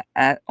only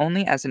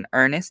as an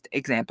earnest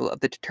example of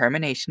the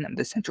determination of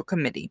the Central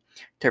Committee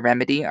to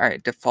remedy our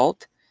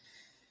default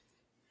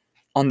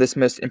on this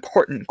most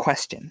important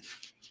question.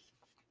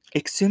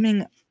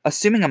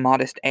 Assuming a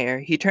modest air,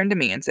 he turned to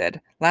me and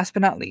said, "Last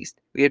but not least,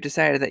 we have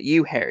decided that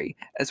you, Harry,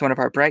 as one of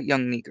our bright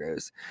young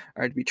Negroes,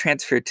 are to be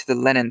transferred to the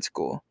Lenin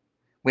School.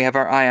 We've had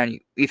our eye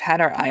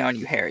on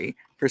you, Harry,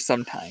 for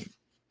some time."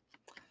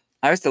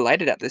 I was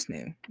delighted at this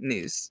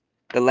news.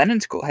 The Lenin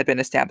School had been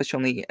established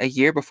only a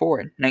year before,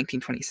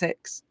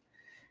 1926,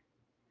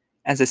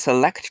 as a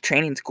select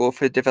training school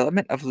for the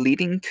development of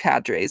leading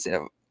cadres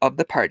of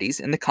the parties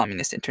in the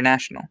Communist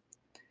International.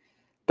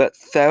 But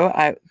though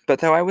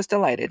I was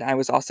delighted, I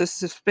was also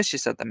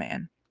suspicious of the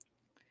man.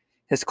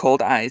 His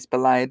cold eyes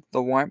belied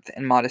the warmth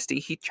and modesty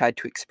he tried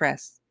to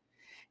express.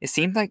 It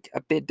seemed like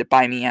a bid to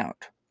buy me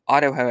out.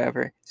 Otto,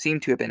 however,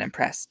 seemed to have been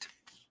impressed.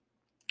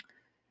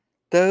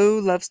 Though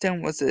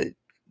Lovestone was a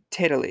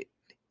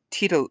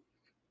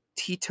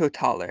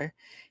teetotaler,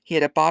 he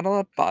had a bottle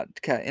of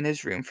vodka in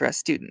his room for us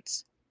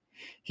students.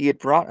 He had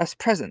brought us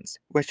presents,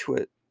 which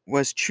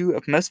was true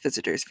of most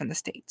visitors from the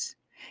States.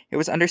 It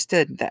was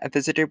understood that a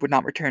visitor would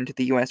not return to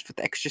the U.S. with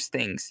extra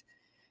things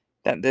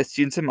that the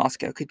students in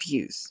Moscow could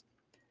use.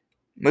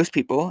 Most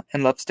people,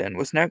 and Lovestone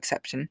was no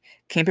exception,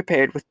 came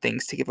prepared with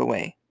things to give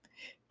away.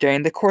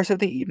 During the course of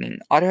the evening,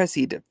 Otto had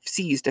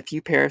seized a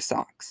few pair of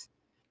socks,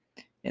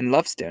 and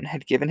Lovestone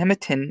had given him a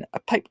tin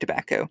of pipe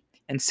tobacco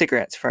and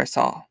cigarettes for us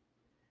all.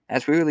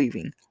 As we were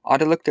leaving,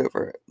 Otto looked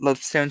over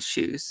Lovestone's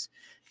shoes.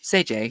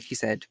 "Say, Jay," he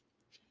said,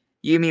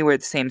 "you and me wear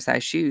the same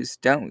size shoes,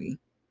 don't we?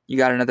 You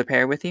got another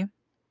pair with you?"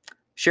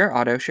 "Sure,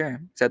 Otto,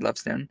 sure," said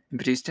Lovestone, and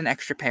produced an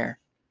extra pair.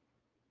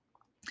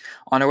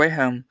 On our way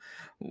home,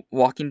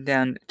 walking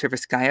down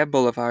Tverskaya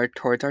Boulevard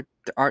towards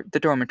the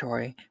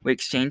dormitory, we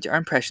exchanged our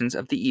impressions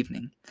of the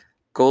evening.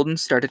 Golden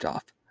started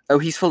off. "Oh,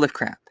 he's full of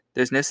crap.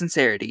 There's no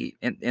sincerity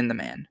in the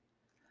man."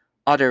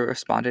 Otto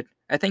responded,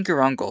 "I think you're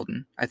wrong,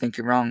 Golden. I think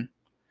you're wrong."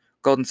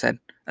 Golden said,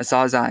 "I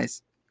saw his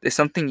eyes. There's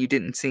something you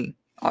didn't see,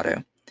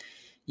 Otto.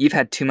 You've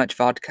had too much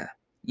vodka.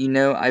 You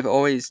know I've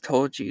always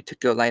told you to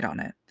go light on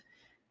it.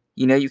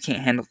 You know you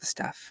can't handle the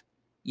stuff.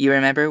 You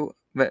remember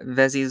what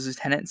Vesey's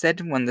lieutenant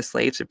said when the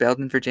slaves rebelled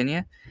in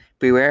Virginia?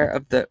 Beware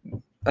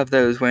of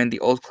those wearing the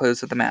old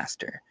clothes of the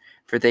master,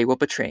 for they will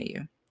betray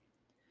you."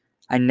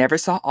 I never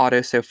saw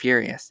Otto so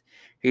furious.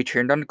 He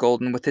turned on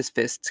Golden with his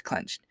fists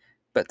clenched,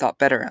 but thought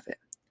better of it.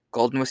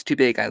 Golden was too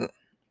big.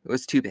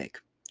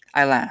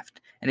 I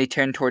laughed, and he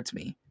turned towards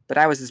me, but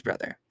I was his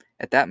brother.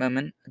 At that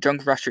moment, a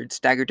drunk Russian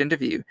staggered into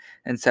view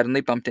and suddenly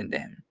bumped into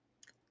him.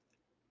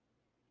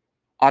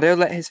 Otto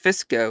let his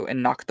fist go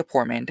and knocked the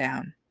poor man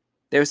down.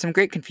 There was some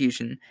great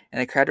confusion,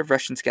 and a crowd of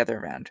Russians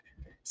gathered around.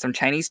 Some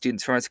Chinese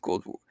students from our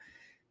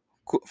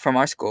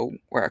school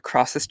were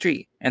across the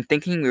street, and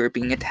thinking we were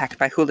being attacked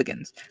by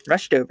hooligans,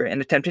 rushed over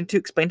and attempted to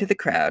explain to the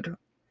crowd,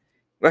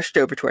 rushed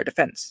over to our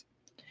defense.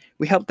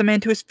 We helped the man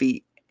to his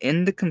feet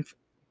in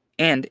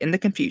the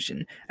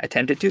confusion,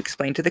 attempted to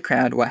explain to the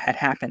crowd what had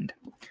happened.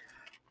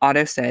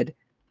 Otto said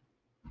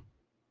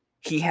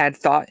he had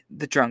thought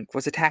the drunk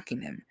was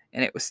attacking him,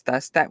 and it was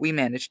thus that we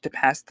managed to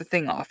pass the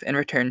thing off and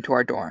return to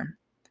our dorm.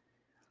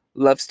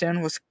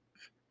 Lovestone was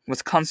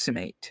a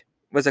consummate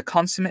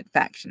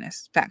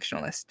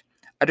factionalist,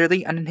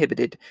 utterly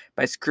uninhibited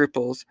by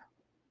scruples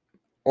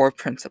or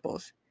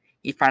principles.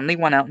 He finally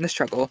won out in the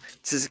struggle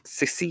to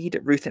succeed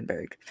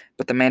Ruthenberg,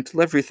 but the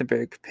mantle of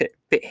Ruthenberg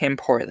fit him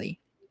poorly.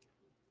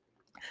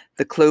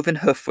 The cloven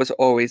hoof was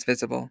always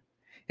visible.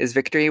 His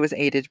victory was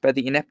aided by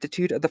the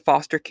ineptitude of the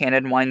Foster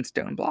Cannon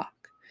Weinstein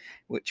block,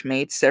 which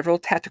made several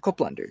tactical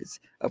blunders,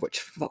 of which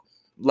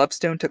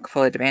Lovestone took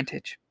full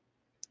advantage.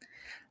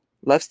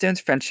 Lovestone's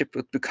friendship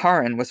with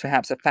Bukharin was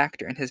perhaps a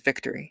factor in his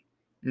victory.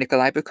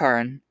 Nikolai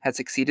Bukharin had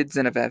succeeded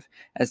Zinoviev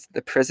as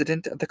the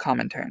president of the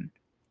Comintern.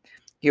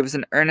 He was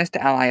an earnest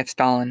ally of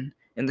Stalin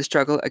in the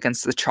struggle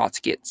against the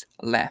Trotskyists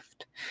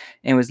left,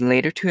 and was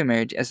later to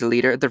emerge as the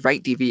leader of the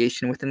right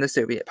deviation within the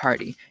Soviet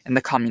Party and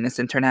the Communist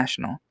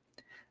International.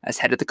 As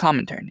head of the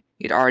Comintern,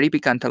 he had already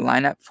begun to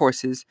line up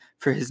forces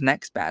for his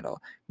next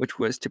battle, which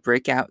was to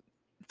break out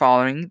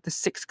following the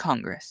Sixth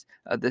Congress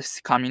of the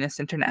Communist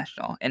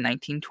International in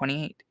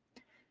 1928.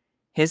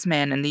 His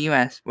man in the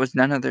U.S. was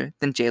none other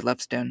than J.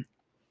 Lovestone.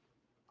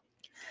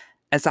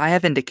 As I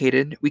have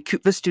indicated, we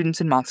Kutva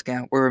students in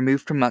Moscow were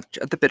removed from much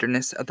of the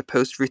bitterness of the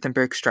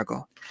post-Ruthenberg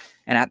struggle,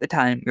 and at the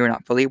time we were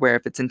not fully aware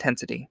of its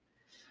intensity.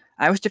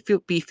 I was to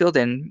be filled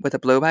in with a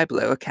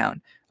blow-by-blow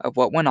account of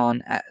what went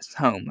on at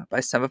home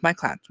by some of my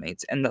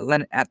classmates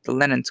at the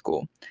Lenin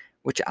School,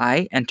 which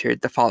I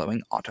entered the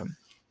following autumn.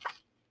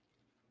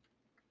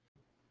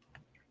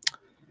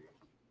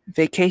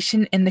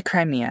 Vacation in the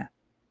Crimea.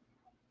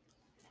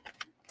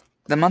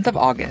 The month of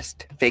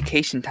August,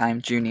 vacation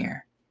time, drew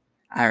near.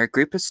 Our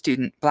group of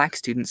black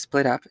students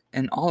split up,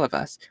 and all of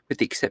us, with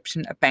the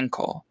exception of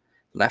Benkol,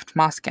 left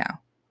Moscow.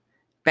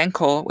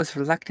 Benkol was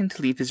reluctant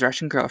to leave his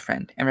Russian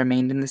girlfriend and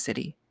remained in the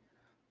city.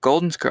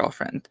 Golden's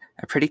girlfriend,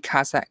 a pretty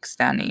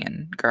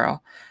Kazakhstanian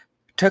girl,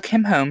 took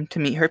him home to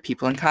meet her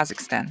people in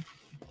Kazakhstan,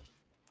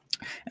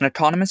 an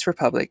autonomous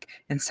republic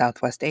in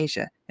Southwest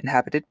Asia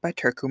inhabited by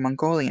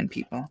Turco-Mongolian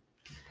people.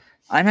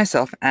 I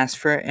myself asked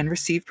for and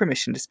received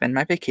permission to spend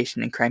my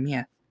vacation in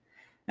Crimea.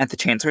 At the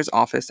Chancellor's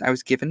office, I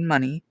was given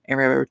money, a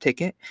railroad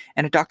ticket,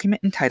 and a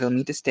document entitled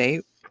me to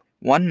stay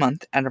 1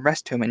 month at a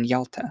rest home in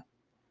Yalta.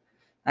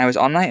 I was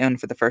on my own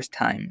for the first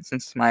time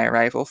since my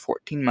arrival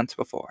 14 months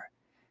before.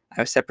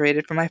 I was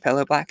separated from my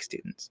fellow black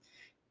students.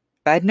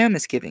 But I had no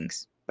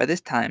misgivings. By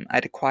this time, I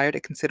had acquired a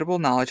considerable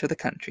knowledge of the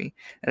country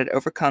and had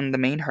overcome the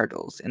main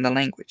hurdles in the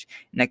language,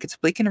 and I could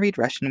speak and read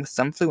Russian with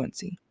some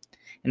fluency.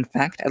 In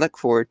fact, I looked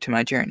forward to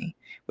my journey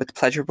with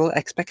pleasurable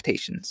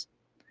expectations,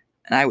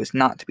 and I was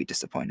not to be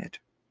disappointed.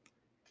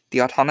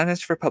 The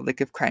Autonomous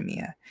Republic of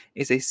Crimea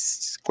is a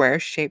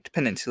square-shaped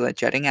peninsula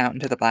jutting out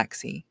into the Black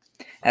Sea.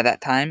 At that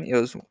time, it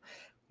was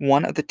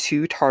one of the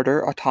two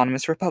Tatar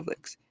autonomous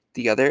republics.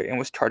 The other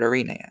was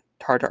Tartaria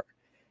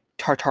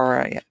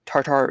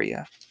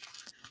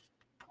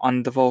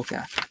on the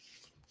Volga.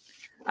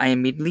 I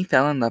immediately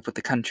fell in love with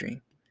the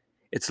country,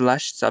 its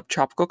lush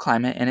subtropical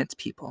climate and its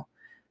people.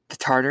 The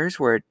Tartars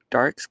were a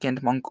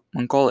dark-skinned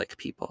Mongolic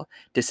people,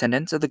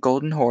 descendants of the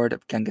Golden Horde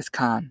of Genghis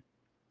Khan.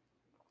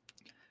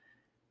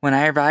 When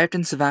I arrived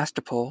in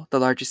Sevastopol, the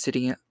largest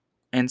city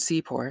and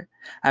seaport,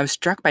 I was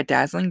struck by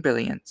dazzling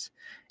brilliance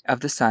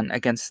of the sun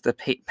against the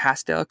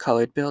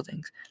pastel-colored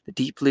buildings, the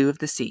deep blue of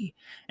the sea,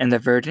 and the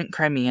verdant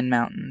Crimean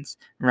mountains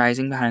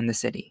rising behind the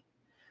city.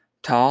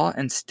 Tall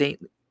and stately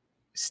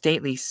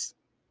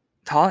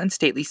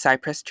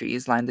cypress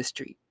trees lined the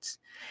streets.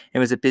 It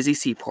was a busy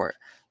seaport.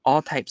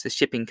 All types of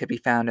shipping could be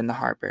found in the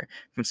harbor,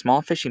 from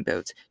small fishing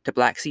boats to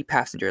Black Sea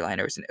passenger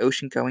liners and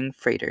ocean-going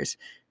freighters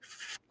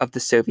of the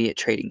Soviet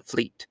trading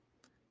fleet.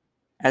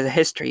 As a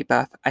history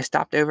buff, I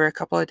stopped over a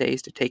couple of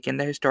days to take in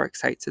the historic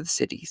sights of the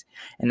cities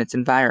and its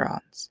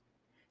environs.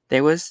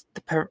 There was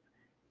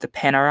the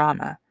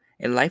panorama,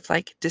 a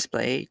lifelike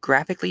display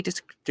graphically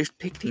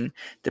depicting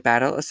the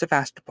Battle of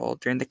Sevastopol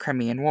during the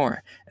Crimean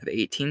War of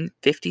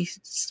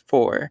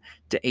 1854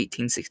 to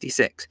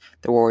 1866.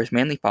 The war was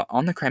mainly fought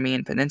on the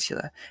Crimean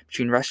Peninsula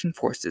between Russian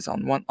forces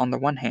on the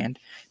one hand,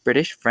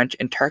 British, French,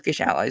 and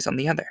Turkish allies on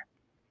the other.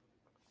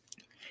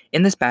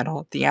 In this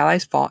battle, the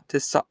Allies sought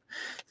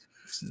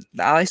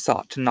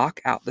to knock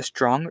out the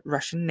strong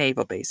Russian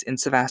naval base in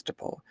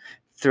Sevastopol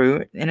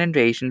through an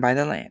invasion by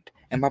the land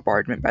and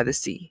bombardment by the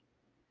sea.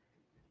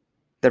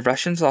 The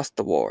Russians lost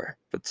the war,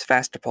 but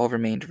Sevastopol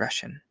remained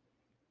Russian.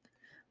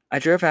 I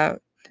drove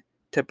out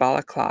to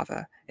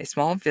Balaklava, a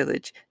small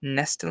village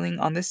nestling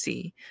on the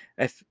sea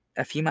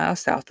a few miles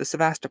south of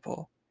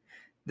Sevastopol,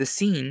 the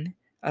scene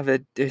of a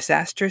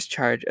disastrous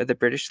charge of the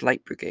British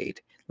Light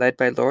Brigade, led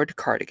by Lord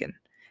Cardigan,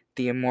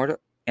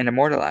 and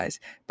immortalized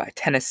by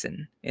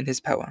Tennyson in his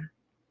poem.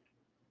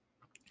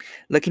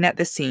 Looking at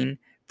this scene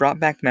brought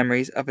back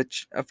memories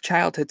of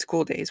childhood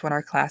school days when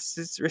our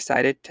classes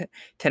recited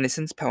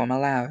Tennyson's poem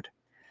aloud.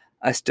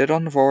 I stood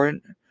on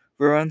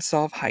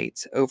Vorontsov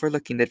Heights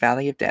overlooking the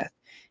Valley of Death,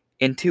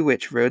 into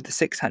which rode the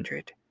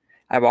 600.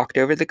 I walked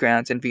over the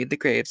grounds and viewed the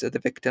graves of the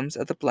victims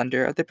of the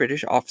blunder of the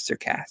British officer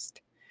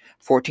caste.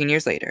 14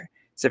 years later,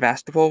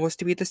 Sevastopol was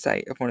to be the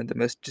site of one of the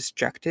most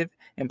destructive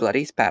and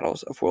bloodiest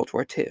battles of World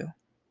War II.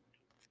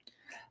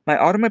 My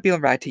automobile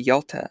ride to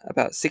Yalta,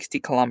 about 60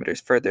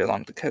 kilometers further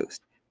along the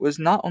coast, was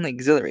not only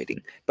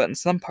exhilarating, but in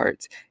some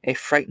parts, a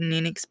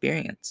frightening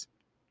experience.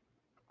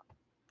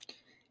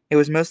 It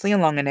was mostly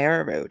along a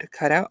narrow road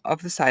cut out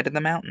of the side of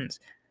the mountains,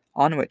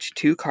 on which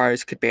 2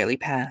 cars could barely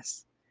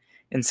pass.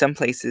 In some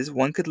places,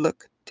 one could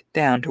look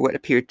down to what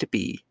appeared to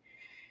be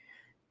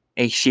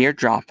a sheer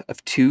drop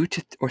of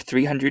 200,000 or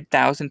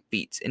 300,000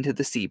 feet into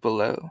the sea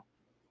below.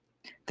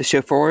 The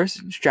chauffeurs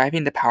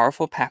driving the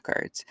powerful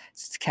Packards,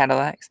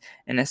 Cadillacs,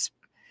 and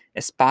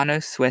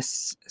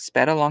Hispano-Swiss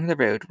sped along the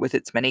road with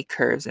its many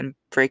curves and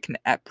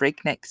at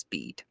breakneck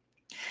speed.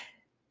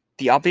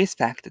 The obvious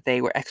fact that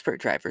they were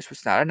expert drivers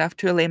was not enough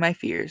to allay my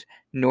fears,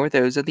 nor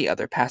those of the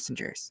other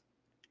passengers.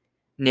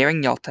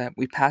 Nearing Yalta,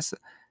 we passed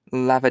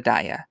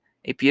Lavadaya,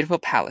 a beautiful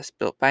palace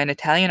built by an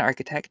Italian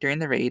architect during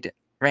the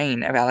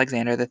reign of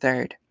Alexander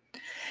III.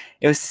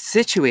 It was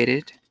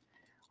situated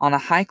on a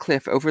high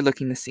cliff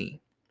overlooking the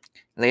sea.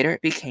 Later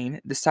it became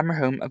the summer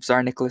home of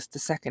Tsar Nicholas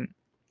II.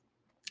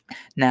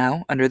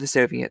 Now, under the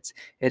Soviets,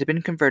 it had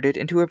been converted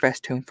into a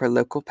rest home for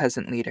local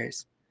peasant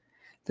leaders.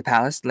 The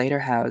palace later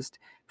housed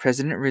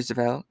President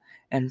Roosevelt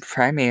and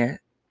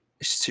Premier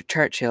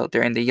Churchill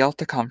during the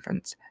Yalta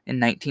Conference in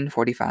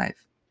 1945.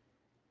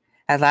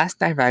 At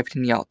last I arrived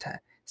in Yalta,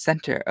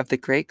 center of the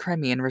great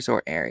Crimean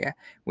resort area,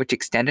 which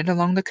extended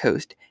along the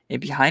coast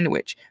and behind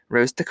which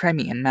rose the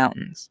Crimean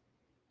Mountains.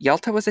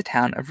 Yalta was a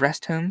town of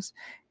rest homes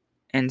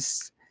and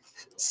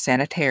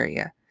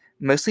sanitaria,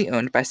 mostly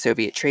owned by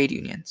Soviet trade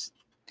unions.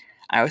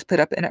 I was put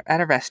up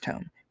at a rest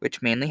home,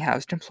 which mainly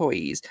housed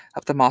employees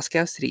of the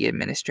Moscow City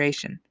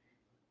Administration.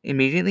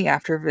 Immediately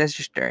after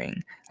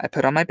registering, I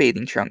put on my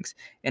bathing trunks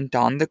and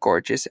donned the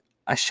gorgeous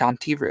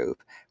Ashanti robe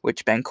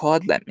which Benkol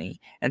had lent me,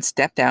 and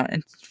stepped out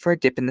for a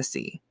dip in the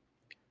sea.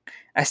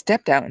 I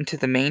stepped out into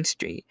the main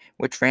street,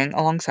 which ran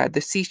alongside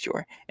the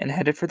seashore, and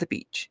headed for the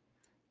beach.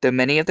 Though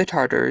many of the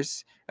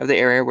Tartars of the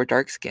area were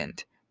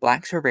dark-skinned,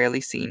 blacks were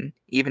rarely seen,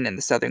 even in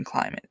the southern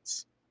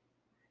climates.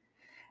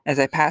 As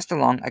I passed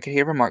along, I could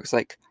hear remarks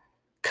like,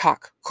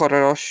 "Kak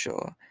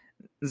korosho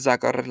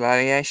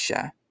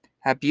zagorlaesha,"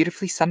 how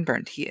beautifully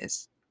sunburned he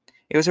is.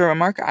 It was a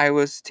remark I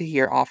was to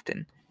hear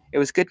often. It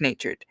was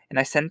good-natured, and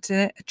I sensed in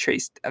it a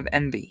trace of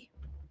envy.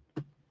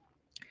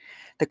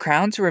 The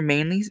crowds were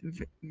mainly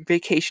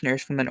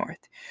vacationers from the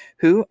north,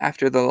 who,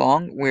 after the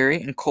long,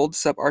 weary, and cold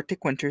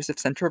subarctic winters of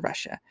central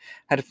Russia,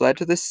 had fled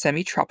to this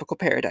semi-tropical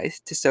paradise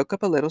to soak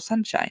up a little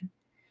sunshine.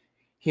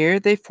 Here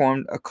they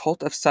formed a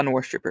cult of sun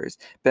worshippers,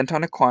 bent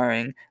on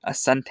acquiring a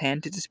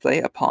suntan to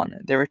display upon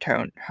their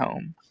return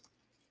home.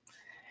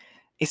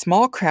 A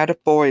small crowd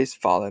of boys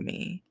followed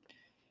me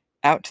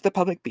out to the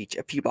public beach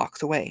a few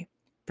blocks away.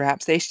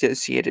 Perhaps they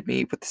associated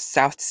me with the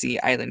South Sea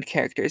Island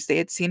characters they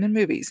had seen in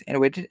movies and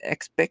waited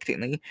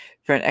expectantly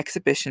for an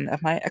exhibition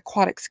of my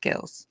aquatic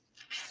skills.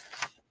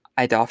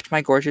 I doffed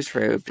my gorgeous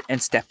robe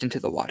and stepped into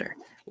the water,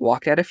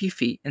 walked out a few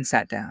feet, and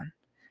sat down.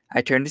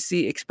 I turned to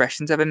see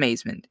expressions of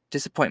amazement,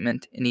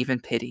 disappointment, and even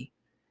pity.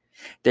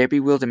 Their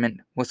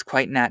bewilderment was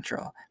quite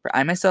natural, for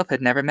I myself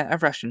had never met a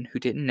Russian who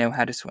didn't know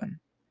how to swim.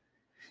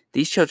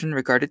 These children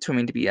regarded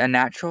swimming to be a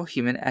natural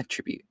human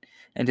attribute,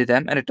 and to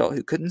them an adult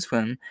who couldn't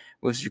swim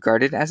was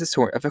regarded as a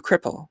sort of a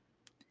cripple.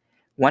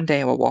 One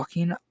day, while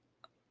walking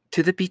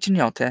to the beach in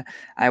Yalta,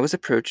 I was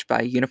approached by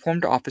a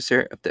uniformed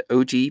officer of the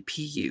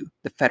OGPU,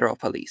 the federal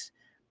police.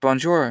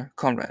 "Bonjour,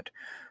 comrade.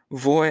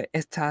 Vous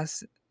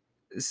êtes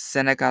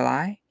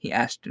Senegalais?" he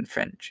asked in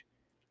French.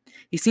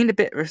 He seemed a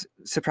bit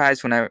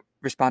surprised when I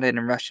responded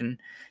in Russian,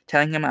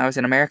 telling him I was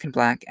an American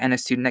black and a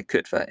student at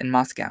Kutva in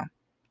Moscow.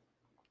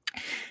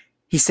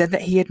 He said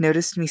that he had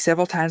noticed me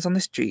several times on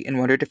the street and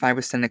wondered if I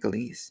was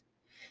Senegalese.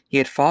 He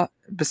had fought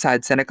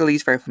beside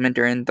Senegalese riflemen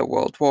during the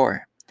World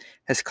War.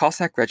 His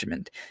Cossack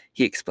regiment,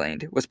 he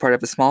explained, was part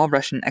of a small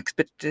Russian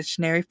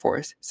expeditionary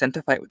force sent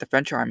to fight with the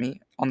French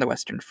army on the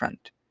Western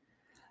Front.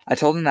 I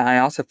told him that I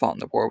also fought in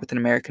the war with an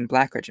American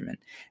black regiment,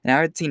 and I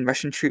had seen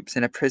Russian troops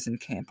in a prison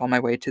camp on my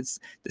way to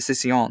the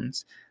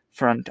Sicilians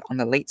front on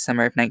the late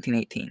summer of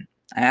 1918.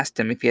 I asked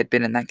him if he had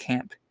been in that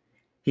camp.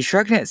 He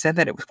shrugged and said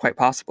that it was quite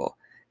possible.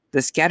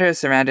 The scattered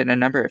surrounded a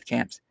number of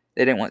camps.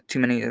 They didn't want too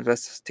many of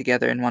us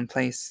together in one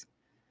place.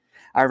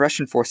 Our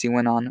Russian force, he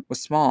went on, was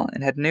small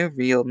and had no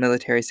real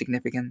military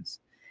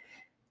significance.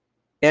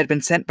 It had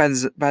been sent by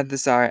the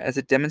Tsar as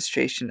a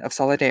demonstration of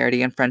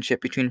solidarity and friendship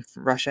between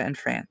Russia and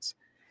France,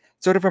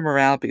 sort of a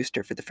morale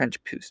booster for the French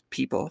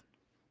people.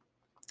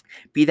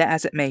 Be that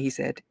as it may, he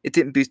said, it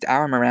didn't boost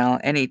our morale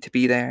any to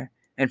be there.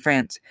 In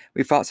France,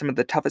 we fought some of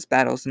the toughest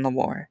battles in the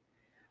war.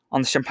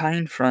 On the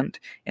Champagne front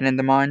and in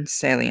the Marne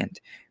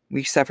salient,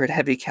 we suffered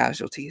heavy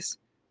casualties.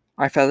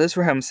 Our fellows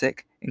were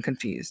homesick and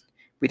confused.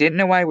 We didn't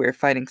know why we were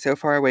fighting so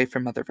far away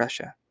from Mother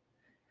Russia.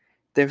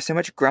 There was so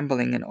much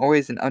grumbling and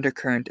always an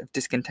undercurrent of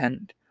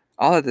discontent.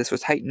 All of this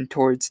was heightened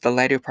towards the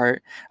later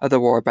part of the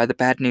war by the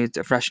bad news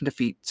of Russian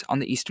defeats on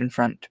the Eastern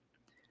Front.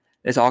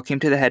 This all came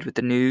to the head with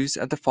the news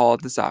of the fall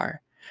of the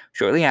Tsar.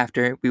 Shortly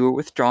after, we were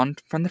withdrawn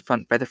from the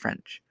front by the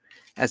French,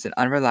 as an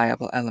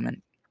unreliable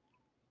element.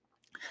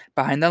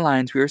 Behind the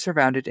lines, we were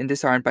surrounded and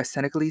disarmed by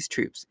Senegalese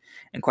troops,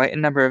 and quite a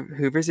number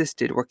who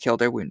resisted were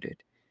killed or wounded.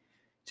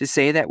 To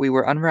say that we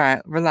were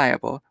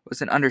unreliable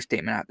was an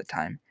understatement at the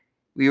time.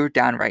 We were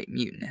downright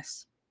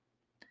mutinous.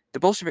 The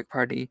Bolshevik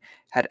Party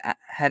had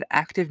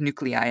active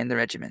nuclei in the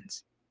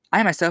regiments.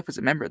 I myself was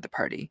a member of the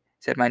party,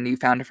 said my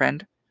newfound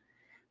friend.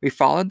 We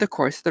followed the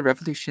course of the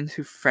revolution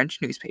through French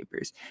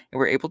newspapers and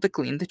were able to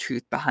glean the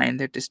truth behind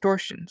their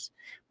distortions.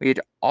 We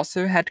had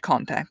also had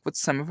contact with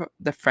some of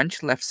the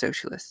French left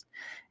socialists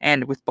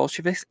and with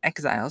Bolshevik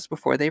exiles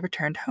before they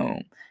returned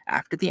home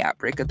after the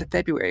outbreak of the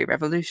February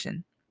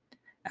Revolution.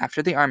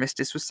 After the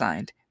armistice was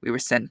signed, we were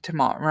sent to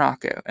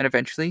Morocco, and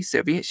eventually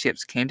Soviet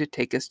ships came to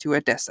take us to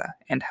Odessa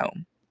and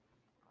home.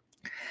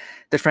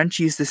 The French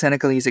used the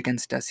Senegalese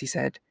against us, he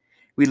said.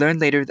 We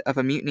learned later of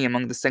a mutiny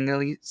among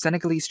the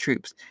Senegalese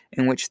troops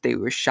in which they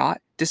were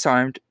shot,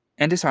 disarmed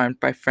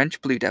by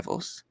French Blue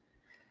Devils.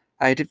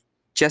 I had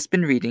just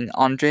been reading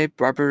André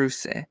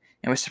Barbarosse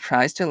and was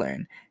surprised to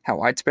learn how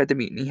widespread the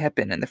mutiny had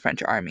been in the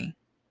French army.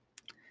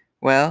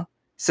 Well,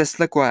 c'est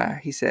la guerre,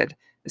 he said,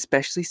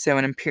 especially so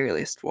an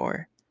imperialist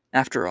war.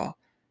 After all,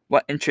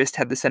 what interest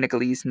had the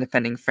Senegalese in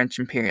defending French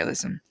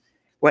imperialism?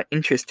 What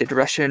interest did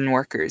Russian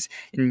workers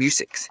in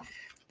Musik's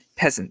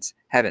peasants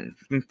have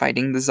been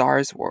fighting the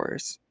Tsar's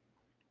wars?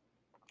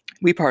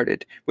 We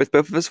parted, with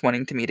both of us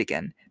wanting to meet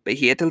again, but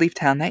he had to leave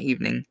town that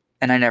evening,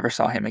 and I never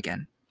saw him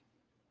again.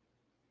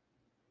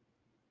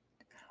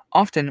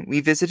 Often we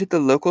visited the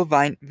local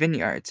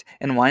vineyards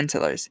and wine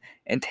cellars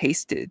and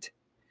tasted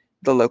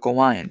the local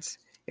wines.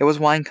 It was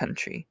wine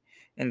country,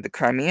 and the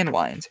Crimean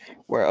wines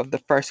were of the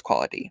first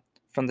quality,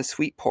 from the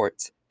sweet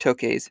ports,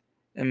 tokes,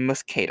 and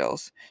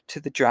muscatels to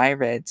the dry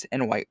reds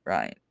and white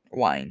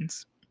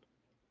wines.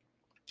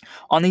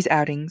 On these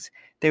outings,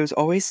 there was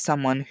always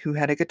someone who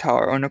had a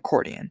guitar or an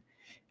accordion,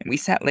 and we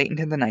sat late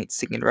into the night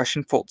singing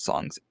Russian folk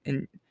songs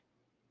and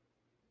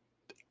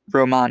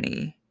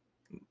romance,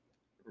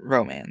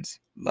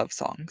 love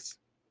songs.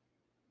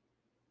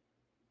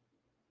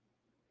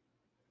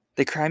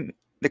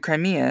 The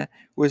Crimea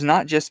was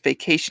not just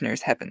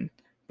vacationers' heaven,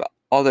 but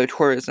although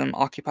tourism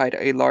occupied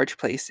a large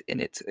place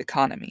in its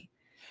economy.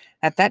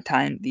 At that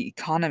time, the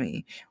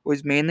economy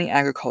was mainly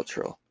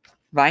agricultural.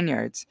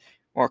 Vineyards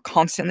were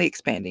constantly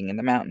expanding in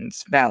the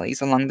mountains,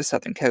 valleys along the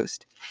southern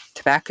coast.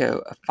 Tobacco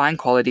of fine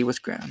quality was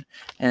grown,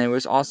 and there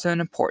was also an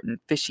important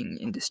fishing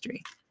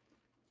industry.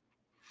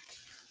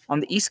 On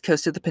the east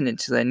coast of the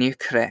peninsula near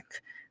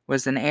Krek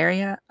was an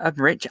area of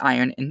rich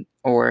iron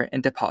ore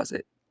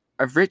deposits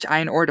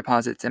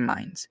and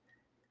mines.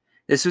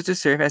 This was to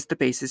serve as the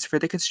basis for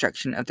the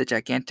construction of the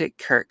gigantic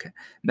Kirk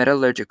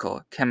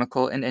metallurgical,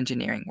 chemical, and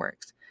engineering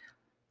works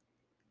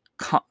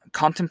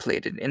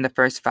contemplated in the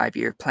first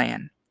 5-year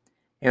plan.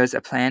 It was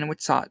a plan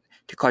which sought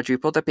to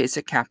quadruple the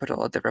basic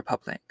capital of the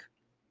Republic.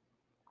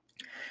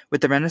 With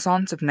the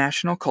renaissance of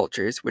national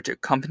cultures which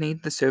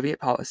accompanied the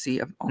Soviet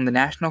policy on the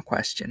national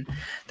question,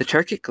 the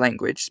Turkic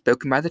language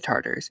spoken by the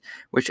Tatars,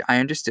 which I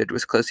understood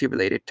was closely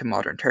related to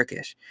modern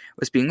Turkish,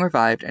 was being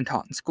revived and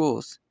taught in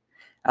schools.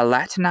 A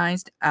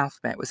Latinized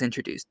alphabet was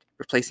introduced,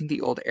 replacing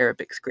the old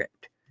Arabic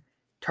script.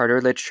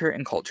 Tatar literature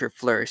and culture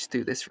flourished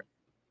through this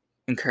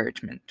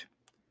encouragement.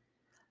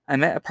 I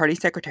met a party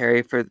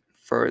secretary for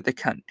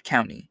the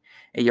county,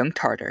 a young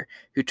Tatar,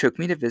 who took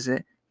me to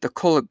visit the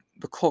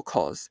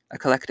kolkhoz, a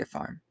collective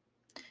farm.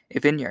 A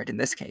vineyard in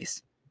this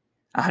case.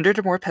 100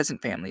 or more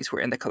peasant families were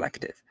in the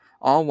collective,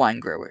 all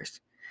wine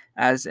growers.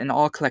 As in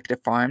all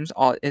collective farms,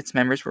 all its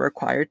members were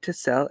required to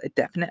sell a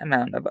definite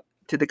amount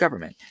to the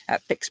government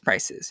at fixed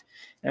prices,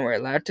 and were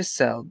allowed to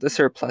sell the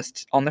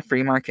surplus on the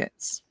free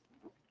markets.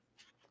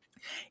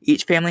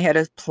 Each family had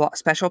a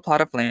special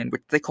plot of land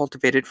which they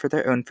cultivated for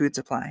their own food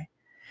supply.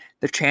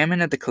 The chairman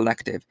of the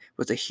collective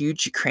was a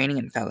huge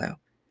Ukrainian fellow,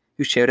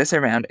 who showed us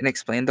around and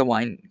explained the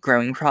wine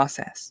growing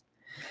process.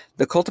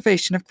 The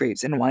cultivation of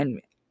grapes and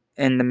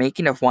the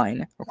making of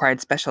wine required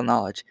special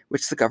knowledge,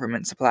 which the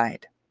government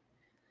supplied.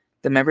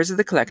 The members of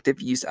the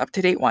collective used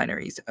up-to-date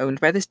wineries owned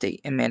by the state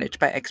and managed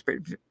by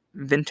expert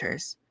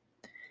vintners.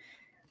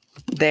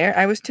 There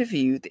I was to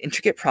view the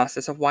intricate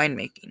process of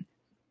winemaking,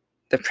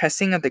 the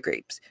pressing of the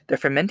grapes, the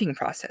fermenting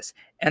process,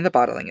 and the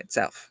bottling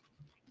itself.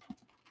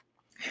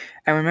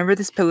 I remember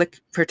this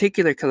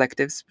particular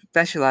collective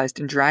specialized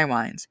in dry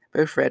wines,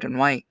 both red and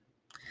white.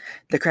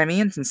 The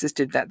Crimeans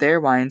insisted that their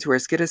wines were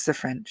as good as the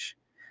French.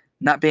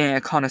 Not being a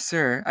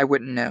connoisseur, I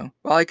wouldn't know.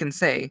 All I can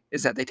say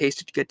is that they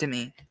tasted good to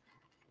me.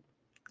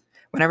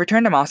 When I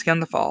returned to Moscow in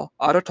the fall,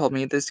 Otto told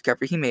me of the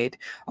discovery he made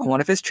on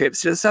one of his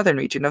trips to the southern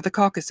region of the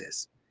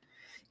Caucasus.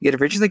 He had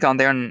originally gone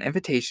there on an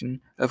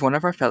invitation of one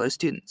of our fellow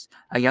students,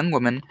 a young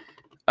woman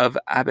of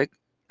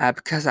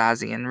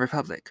Abkhazian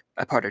Republic,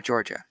 a part of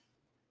Georgia.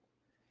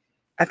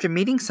 After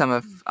meeting some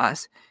of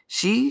us,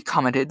 she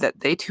commented that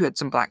they too had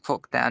some black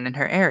folk down in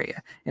her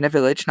area, in a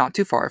village not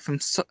too far from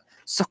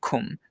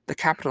Sukhum, the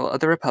capital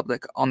of the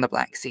Republic on the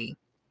Black Sea.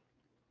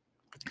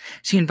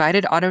 She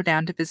invited Otto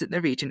down to visit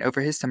the region over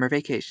his summer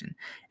vacation,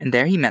 and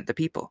there he met the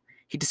people.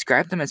 He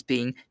described them as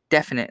being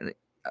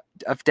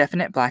of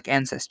definite black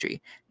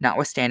ancestry,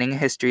 notwithstanding a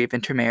history of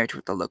intermarriage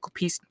with the local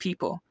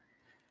people.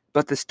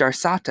 But the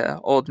Starsata,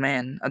 old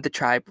man of the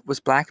tribe,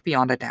 was black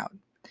beyond a doubt.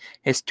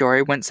 His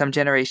story went some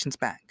generations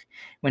back,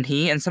 when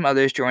he and some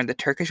others joined the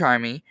Turkish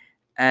army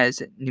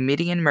as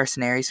Numidian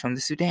mercenaries from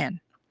the Sudan.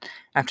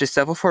 After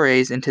several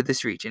forays into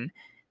this region,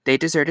 they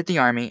deserted the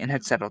army and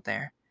had settled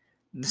there.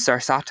 The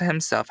Sarsata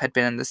himself had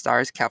been in the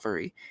Tsar's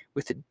cavalry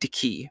with the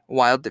Diki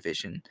Wild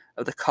Division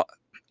of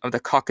the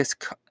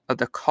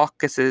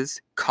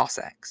Caucasus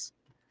Cossacks.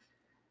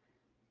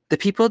 The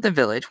people of the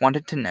village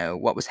wanted to know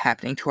what was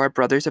happening to our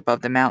brothers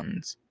above the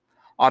mountains.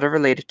 Otto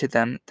related to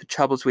them the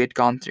troubles we had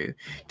gone through,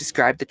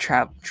 described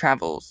the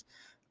travels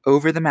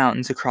over the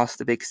mountains across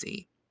the big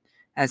sea.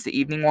 As the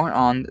evening wore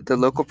on, the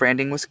local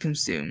branding was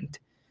consumed.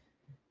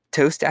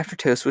 Toast after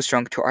toast was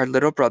drunk to our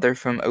little brother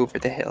from over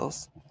the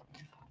hills.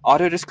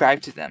 Otto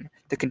described to them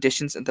the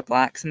conditions of the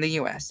blacks in the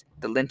U.S.,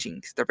 the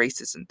lynchings, the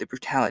racism, the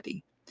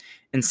brutality.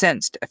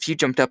 Incensed, a few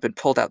jumped up and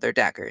pulled out their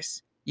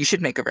daggers. You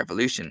should make a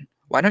revolution.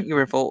 Why don't you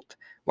revolt?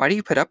 Why do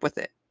you put up with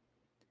it?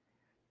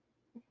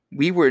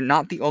 We were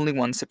not the only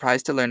ones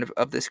surprised to learn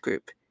of this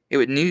group. It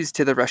was news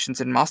to the Russians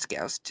in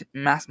Moscow,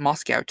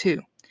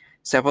 too.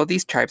 Several of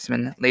these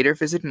tribesmen later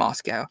visited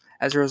Moscow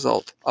as a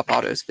result of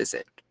Otto's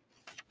visit.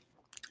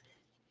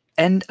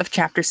 End of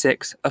Chapter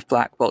 6 of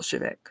Black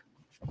Bolshevik.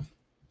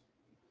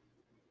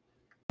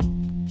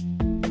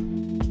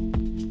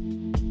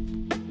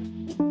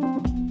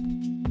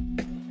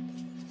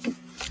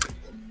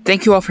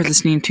 Thank you all for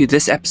listening to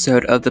this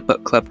episode of the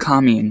Book Club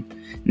Commune.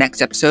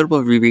 Next episode,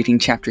 we'll be reading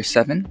Chapter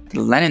 7,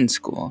 The Lenin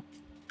School.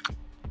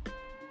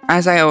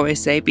 As I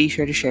always say, be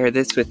sure to share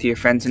this with your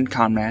friends and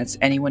comrades,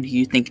 anyone who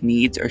you think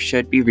needs or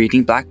should be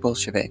reading Black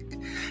Bolshevik.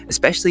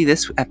 Especially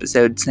this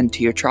episode sent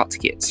to your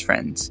Trotskyists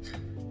friends.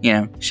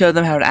 Show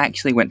them how it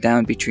actually went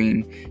down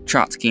between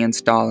Trotsky and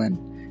Stalin,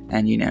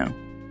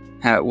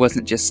 and, how it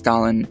wasn't just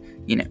Stalin,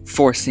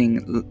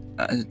 forcing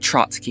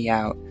Trotsky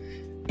out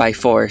by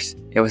force.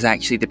 It was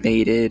actually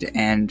debated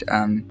and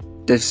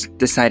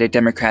decided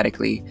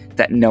democratically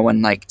that no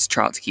one liked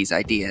Trotsky's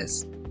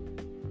ideas.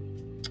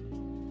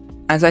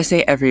 As I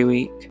say every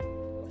week,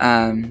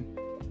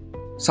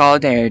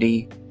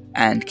 solidarity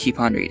and keep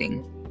on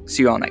reading.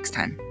 See you all next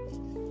time.